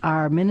again,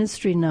 our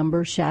ministry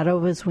number, Shadow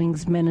of His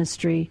Wings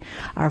Ministry.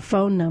 Our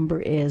phone number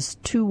is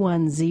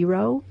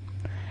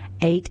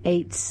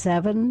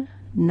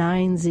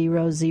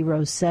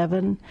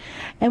 210-887-9007,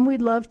 and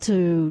we'd love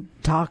to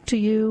talk to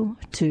you,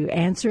 to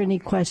answer any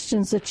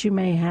questions that you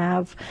may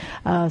have.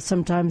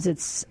 Sometimes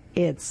it's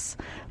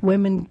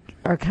women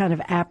are kind of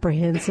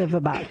apprehensive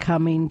about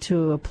coming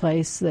to a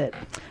place that,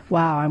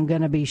 wow, I'm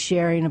going to be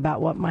sharing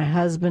about what my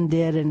husband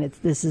did, and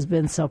this has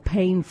been so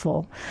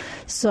painful.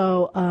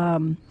 So,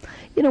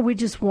 we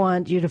just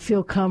want you to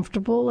feel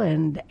comfortable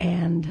and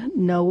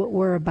know what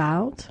we're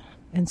about,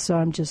 and so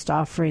I'm just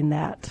offering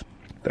that.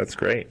 That's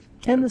great.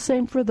 And the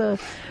same for a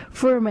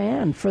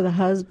man, for the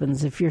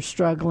husbands, if you're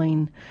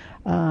struggling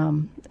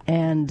and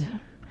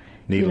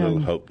need a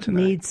little hope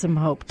tonight. Need some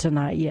hope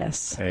tonight,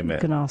 yes. Amen.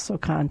 You can also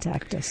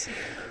contact us.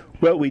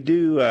 Well, we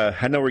do.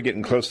 I know we're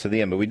getting close to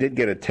the end, but we did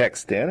get a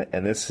text in,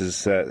 and this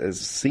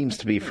seems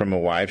to be from a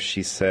wife.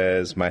 She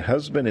says, "My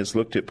husband has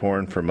looked at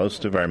porn for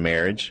most of our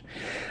marriage.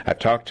 I've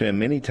talked to him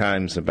many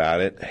times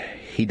about it.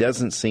 He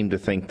doesn't seem to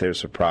think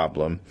there's a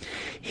problem.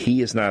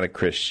 He is not a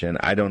Christian.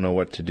 I don't know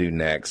what to do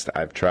next.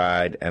 I've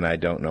tried, and I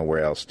don't know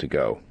where else to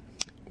go.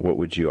 What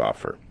would you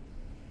offer?"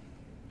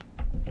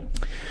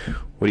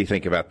 What do you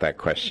think about that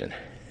question?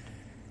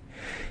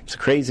 It's a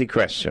crazy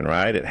question,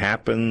 right? It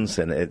happens,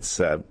 and it's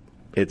a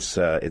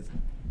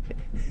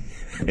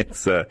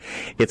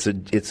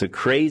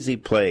crazy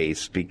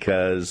place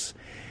because,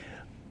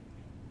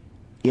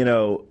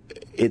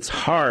 it's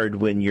hard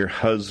when your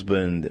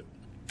husband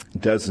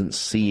doesn't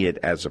see it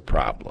as a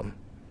problem.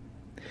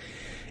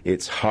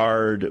 It's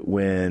hard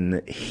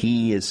when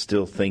he is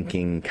still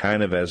thinking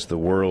kind of as the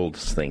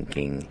world's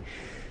thinking,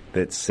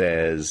 that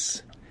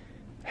says,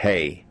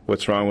 hey,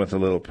 what's wrong with a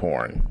little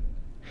porn?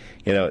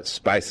 It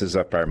spices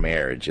up our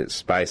marriage. It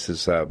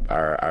spices up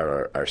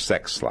our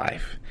sex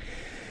life.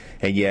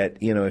 And yet,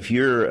 if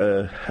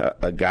you're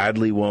a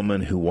godly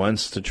woman who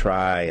wants to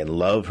try and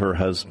love her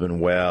husband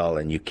well,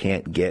 and you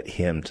can't get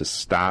him to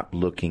stop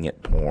looking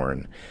at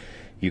porn,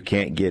 you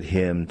can't get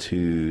him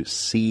to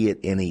see it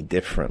any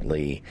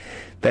differently,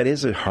 that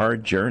is a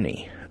hard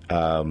journey.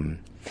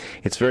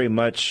 It's very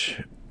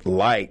much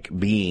like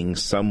being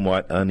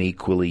somewhat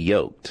unequally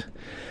yoked.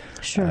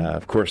 Sure.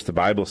 Of course, the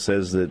Bible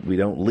says that we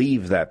don't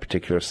leave that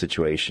particular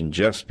situation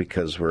just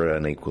because we're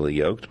unequally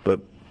yoked,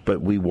 but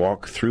we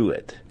walk through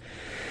it.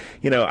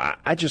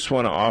 I just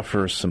want to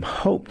offer some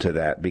hope to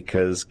that,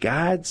 because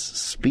God's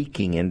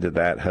speaking into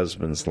that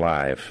husband's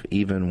life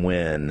even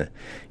when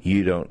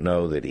you don't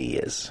know that he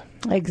is.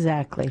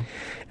 Exactly.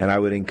 And I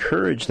would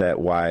encourage that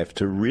wife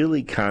to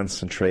really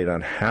concentrate on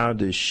how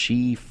does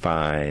she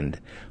find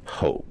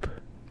hope.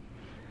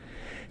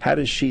 How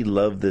does she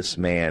love this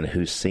man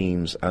who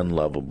seems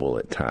unlovable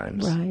at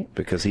times? Right.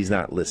 Because he's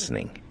not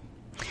listening.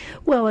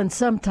 Well, and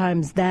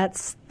sometimes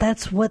that's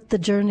what the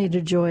journey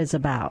to joy is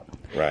about.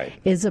 Right.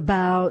 Is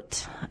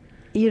about,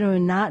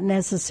 not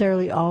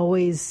necessarily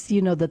always,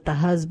 that the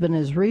husband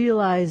is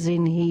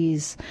realizing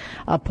he's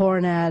a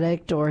porn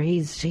addict, or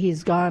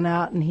he's gone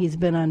out and he's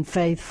been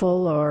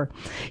unfaithful, or,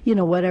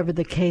 whatever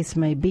the case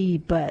may be.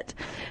 But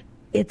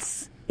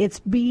it's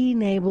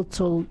being able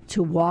to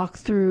walk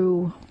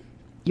through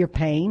your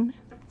pain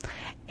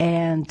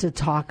and to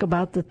talk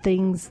about the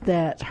things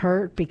that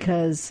hurt,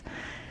 because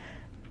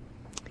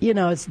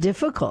it's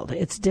difficult.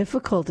 It's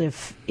difficult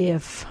if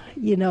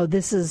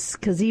this is,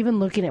 because even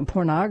looking at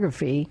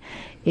pornography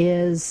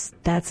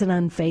that's an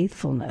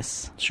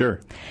unfaithfulness. Sure.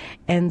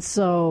 And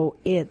so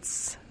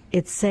it's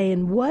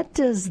saying, what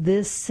does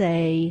this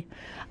say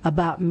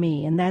about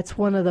me? And that's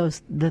one of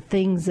the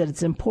things that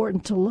it's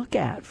important to look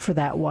at for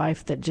that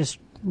wife that just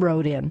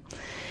wrote in,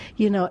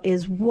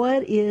 is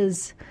what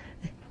is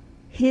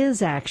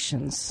his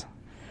actions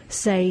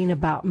saying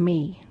about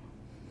me,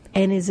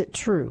 and is it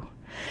true?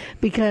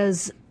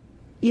 Because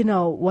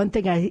one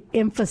thing I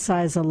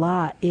emphasize a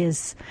lot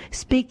is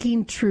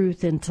speaking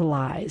truth into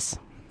lies.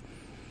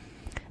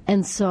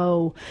 And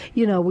so,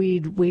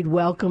 we'd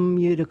welcome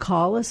you to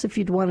call us if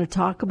you'd want to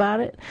talk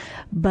about it.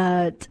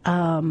 But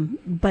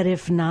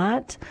if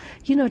not,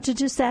 to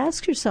just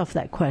ask yourself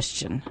that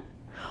question.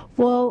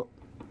 Well,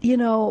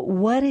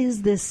 what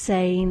is this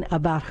saying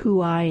about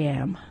who I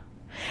am?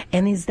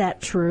 And is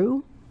that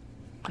true?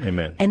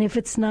 Amen. And if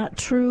it's not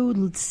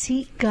true,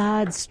 seek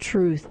God's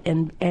truth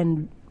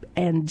and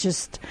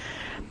just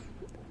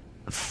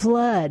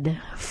flood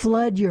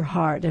your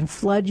heart and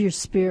flood your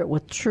spirit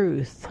with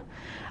truth,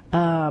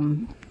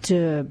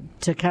 to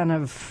kind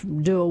of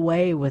do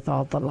away with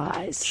all the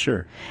lies.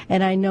 Sure.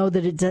 And I know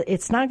that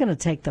it's not going to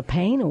take the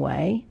pain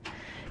away,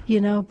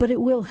 but it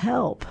will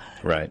help.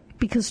 Right.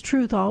 Because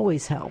truth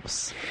always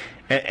helps.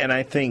 And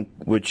I think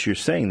what you're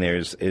saying there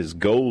is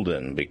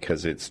golden,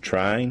 because it's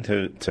trying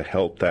to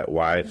help that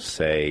wife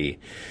say,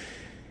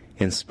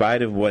 in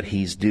spite of what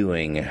he's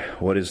doing,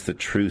 what is the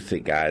truth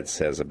that God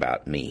says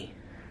about me?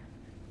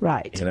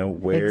 Right. You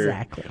know,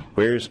 Exactly.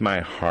 Where's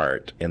my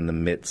heart in the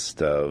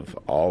midst of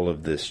all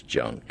of this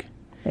junk?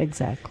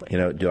 Exactly. You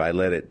know, do I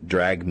let it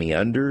drag me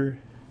under?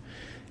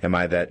 Am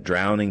I that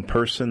drowning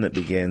person that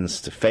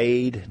begins to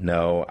fade?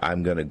 No,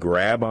 I'm going to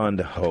grab on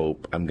to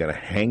hope. I'm going to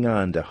hang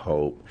on to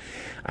hope.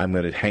 I'm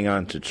going to hang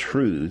on to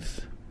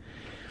truth.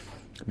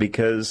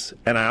 Because,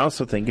 and I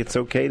also think it's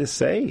okay to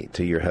say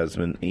to your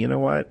husband, you know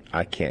what?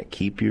 I can't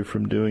keep you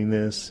from doing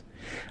this.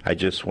 I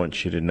just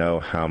want you to know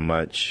how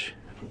much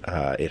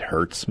it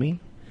hurts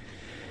me,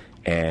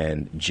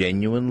 and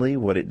genuinely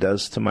what it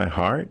does to my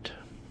heart,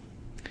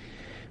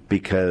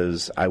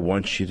 because I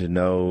want you to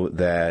know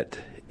that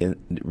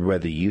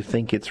whether you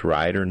think it's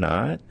right or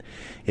not,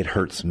 it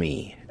hurts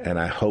me. And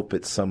I hope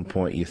at some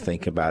point you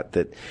think about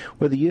that,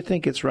 whether you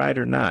think it's right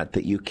or not,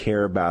 that you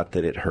care about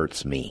that it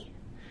hurts me.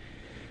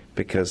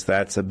 Because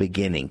that's a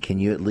beginning. Can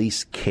you at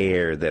least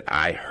care that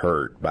I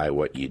hurt by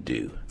what you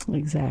do?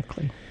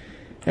 Exactly.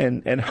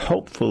 And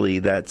hopefully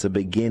that's a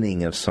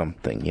beginning of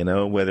something, you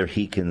know, whether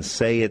he can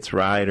say it's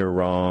right or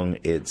wrong,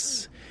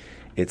 it's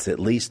at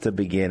least a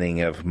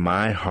beginning of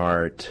my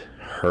heart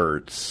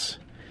hurts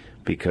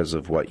because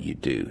of what you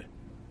do.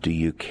 Do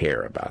you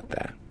care about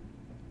that?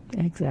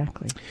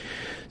 Exactly.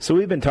 So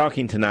we've been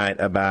talking tonight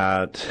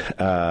about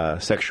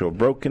sexual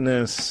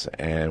brokenness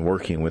and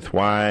working with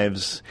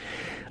wives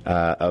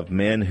of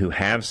men who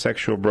have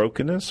sexual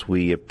brokenness.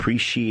 We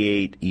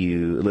appreciate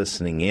you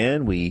listening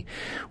in. We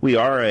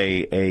are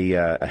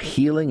a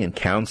healing and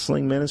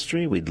counseling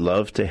ministry. We'd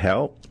love to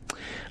help.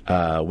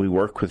 We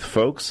work with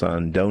folks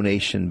on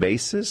donation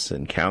basis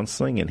and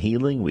counseling and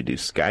healing. We do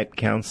Skype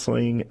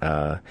counseling,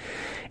 and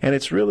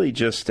it's really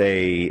just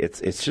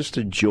it's just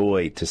a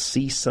joy to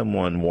see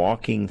someone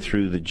walking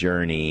through the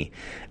journey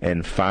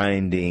and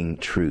finding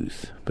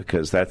truth,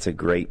 because that's a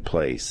great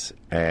place.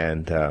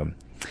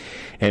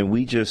 And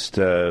we just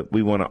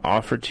we want to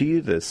offer to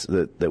you this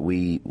that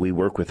we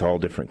work with all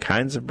different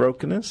kinds of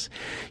brokenness.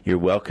 You're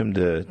welcome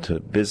to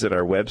visit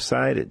our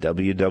website at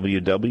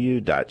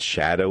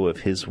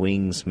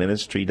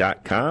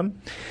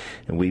www.shadowofhiswingsministry.com,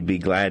 and we'd be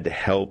glad to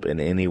help in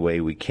any way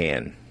we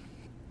can.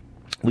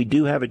 We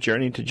do have a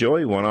Journey to Joy.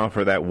 We want to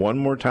offer that one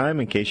more time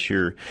in case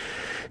you're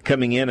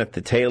coming in at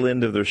the tail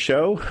end of the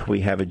show. We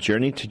have a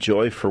Journey to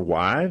Joy for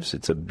wives.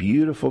 It's a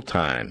beautiful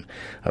time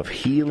of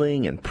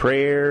healing and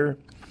prayer,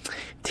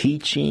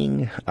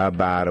 teaching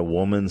about a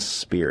woman's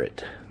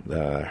spirit,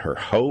 her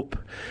hope,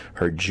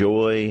 her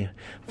joy,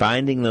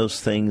 finding those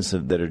things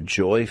that are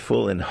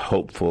joyful and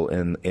hopeful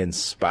in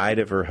spite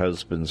of her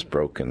husband's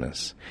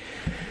brokenness.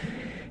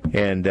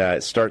 And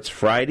it starts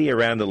Friday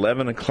around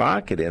 11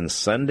 o'clock. It ends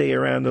Sunday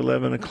around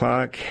 11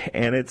 o'clock.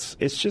 And it's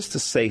just a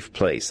safe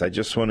place. I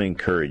just want to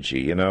encourage you.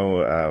 You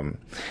know,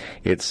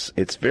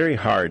 it's very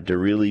hard to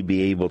really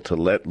be able to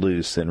let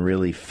loose and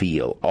really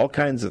feel all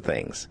kinds of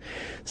things.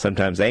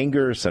 Sometimes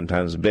anger,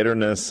 sometimes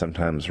bitterness,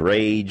 sometimes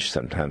rage,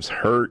 sometimes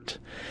hurt.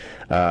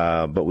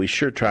 But we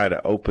sure try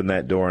to open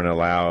that door and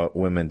allow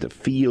women to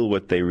feel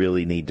what they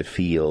really need to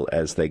feel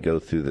as they go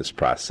through this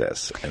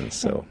process. And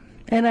so...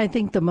 And I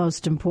think the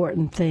most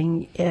important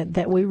thing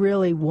that we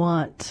really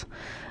want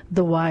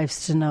the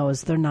wives to know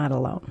is they're not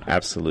alone.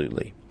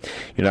 Absolutely.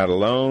 You're not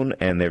alone,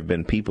 and there have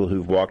been people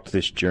who've walked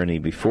this journey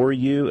before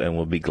you, and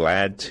we'll be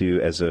glad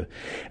to, as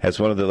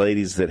one of the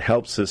ladies that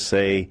helps us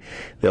say,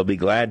 they'll be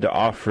glad to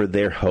offer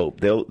their hope.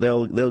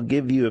 They'll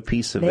give you a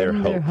piece of their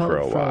hope for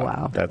a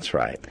while. That's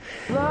right.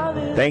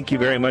 Thank you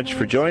very much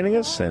for joining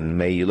us, and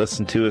may you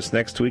listen to us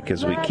next week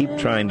as we keep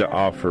trying to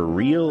offer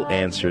real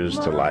answers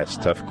to life's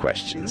tough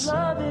questions.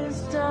 Love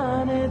has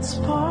done its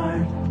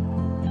part.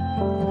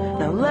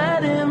 Now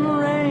let him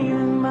reign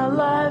in my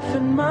life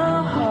and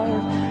my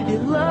heart.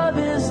 Your love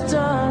has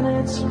done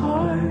its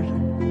part.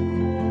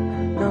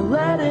 Now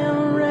let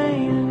him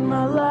reign in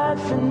my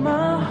life and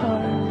my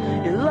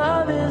heart. Your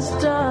love has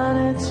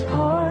done its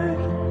part.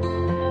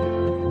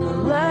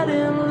 Now let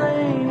him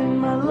reign in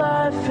my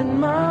life and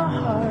my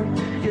heart.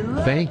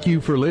 Thank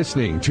you for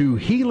listening to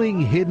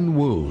Healing Hidden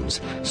Wounds,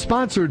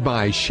 sponsored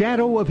by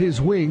Shadow of His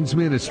Wings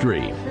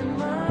Ministry.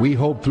 We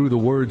hope through the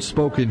words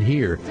spoken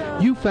here,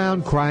 you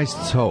found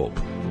Christ's hope,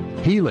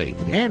 healing,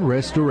 and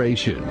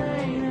restoration.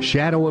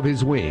 Shadow of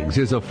His Wings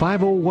is a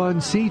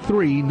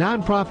 501c3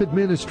 nonprofit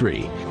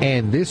ministry,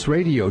 and this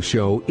radio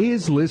show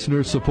is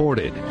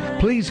listener-supported.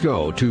 Please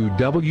go to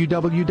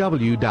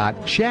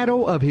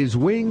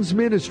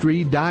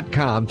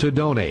www.shadowofhiswingsministry.com to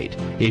donate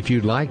if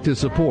you'd like to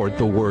support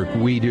the work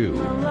we do.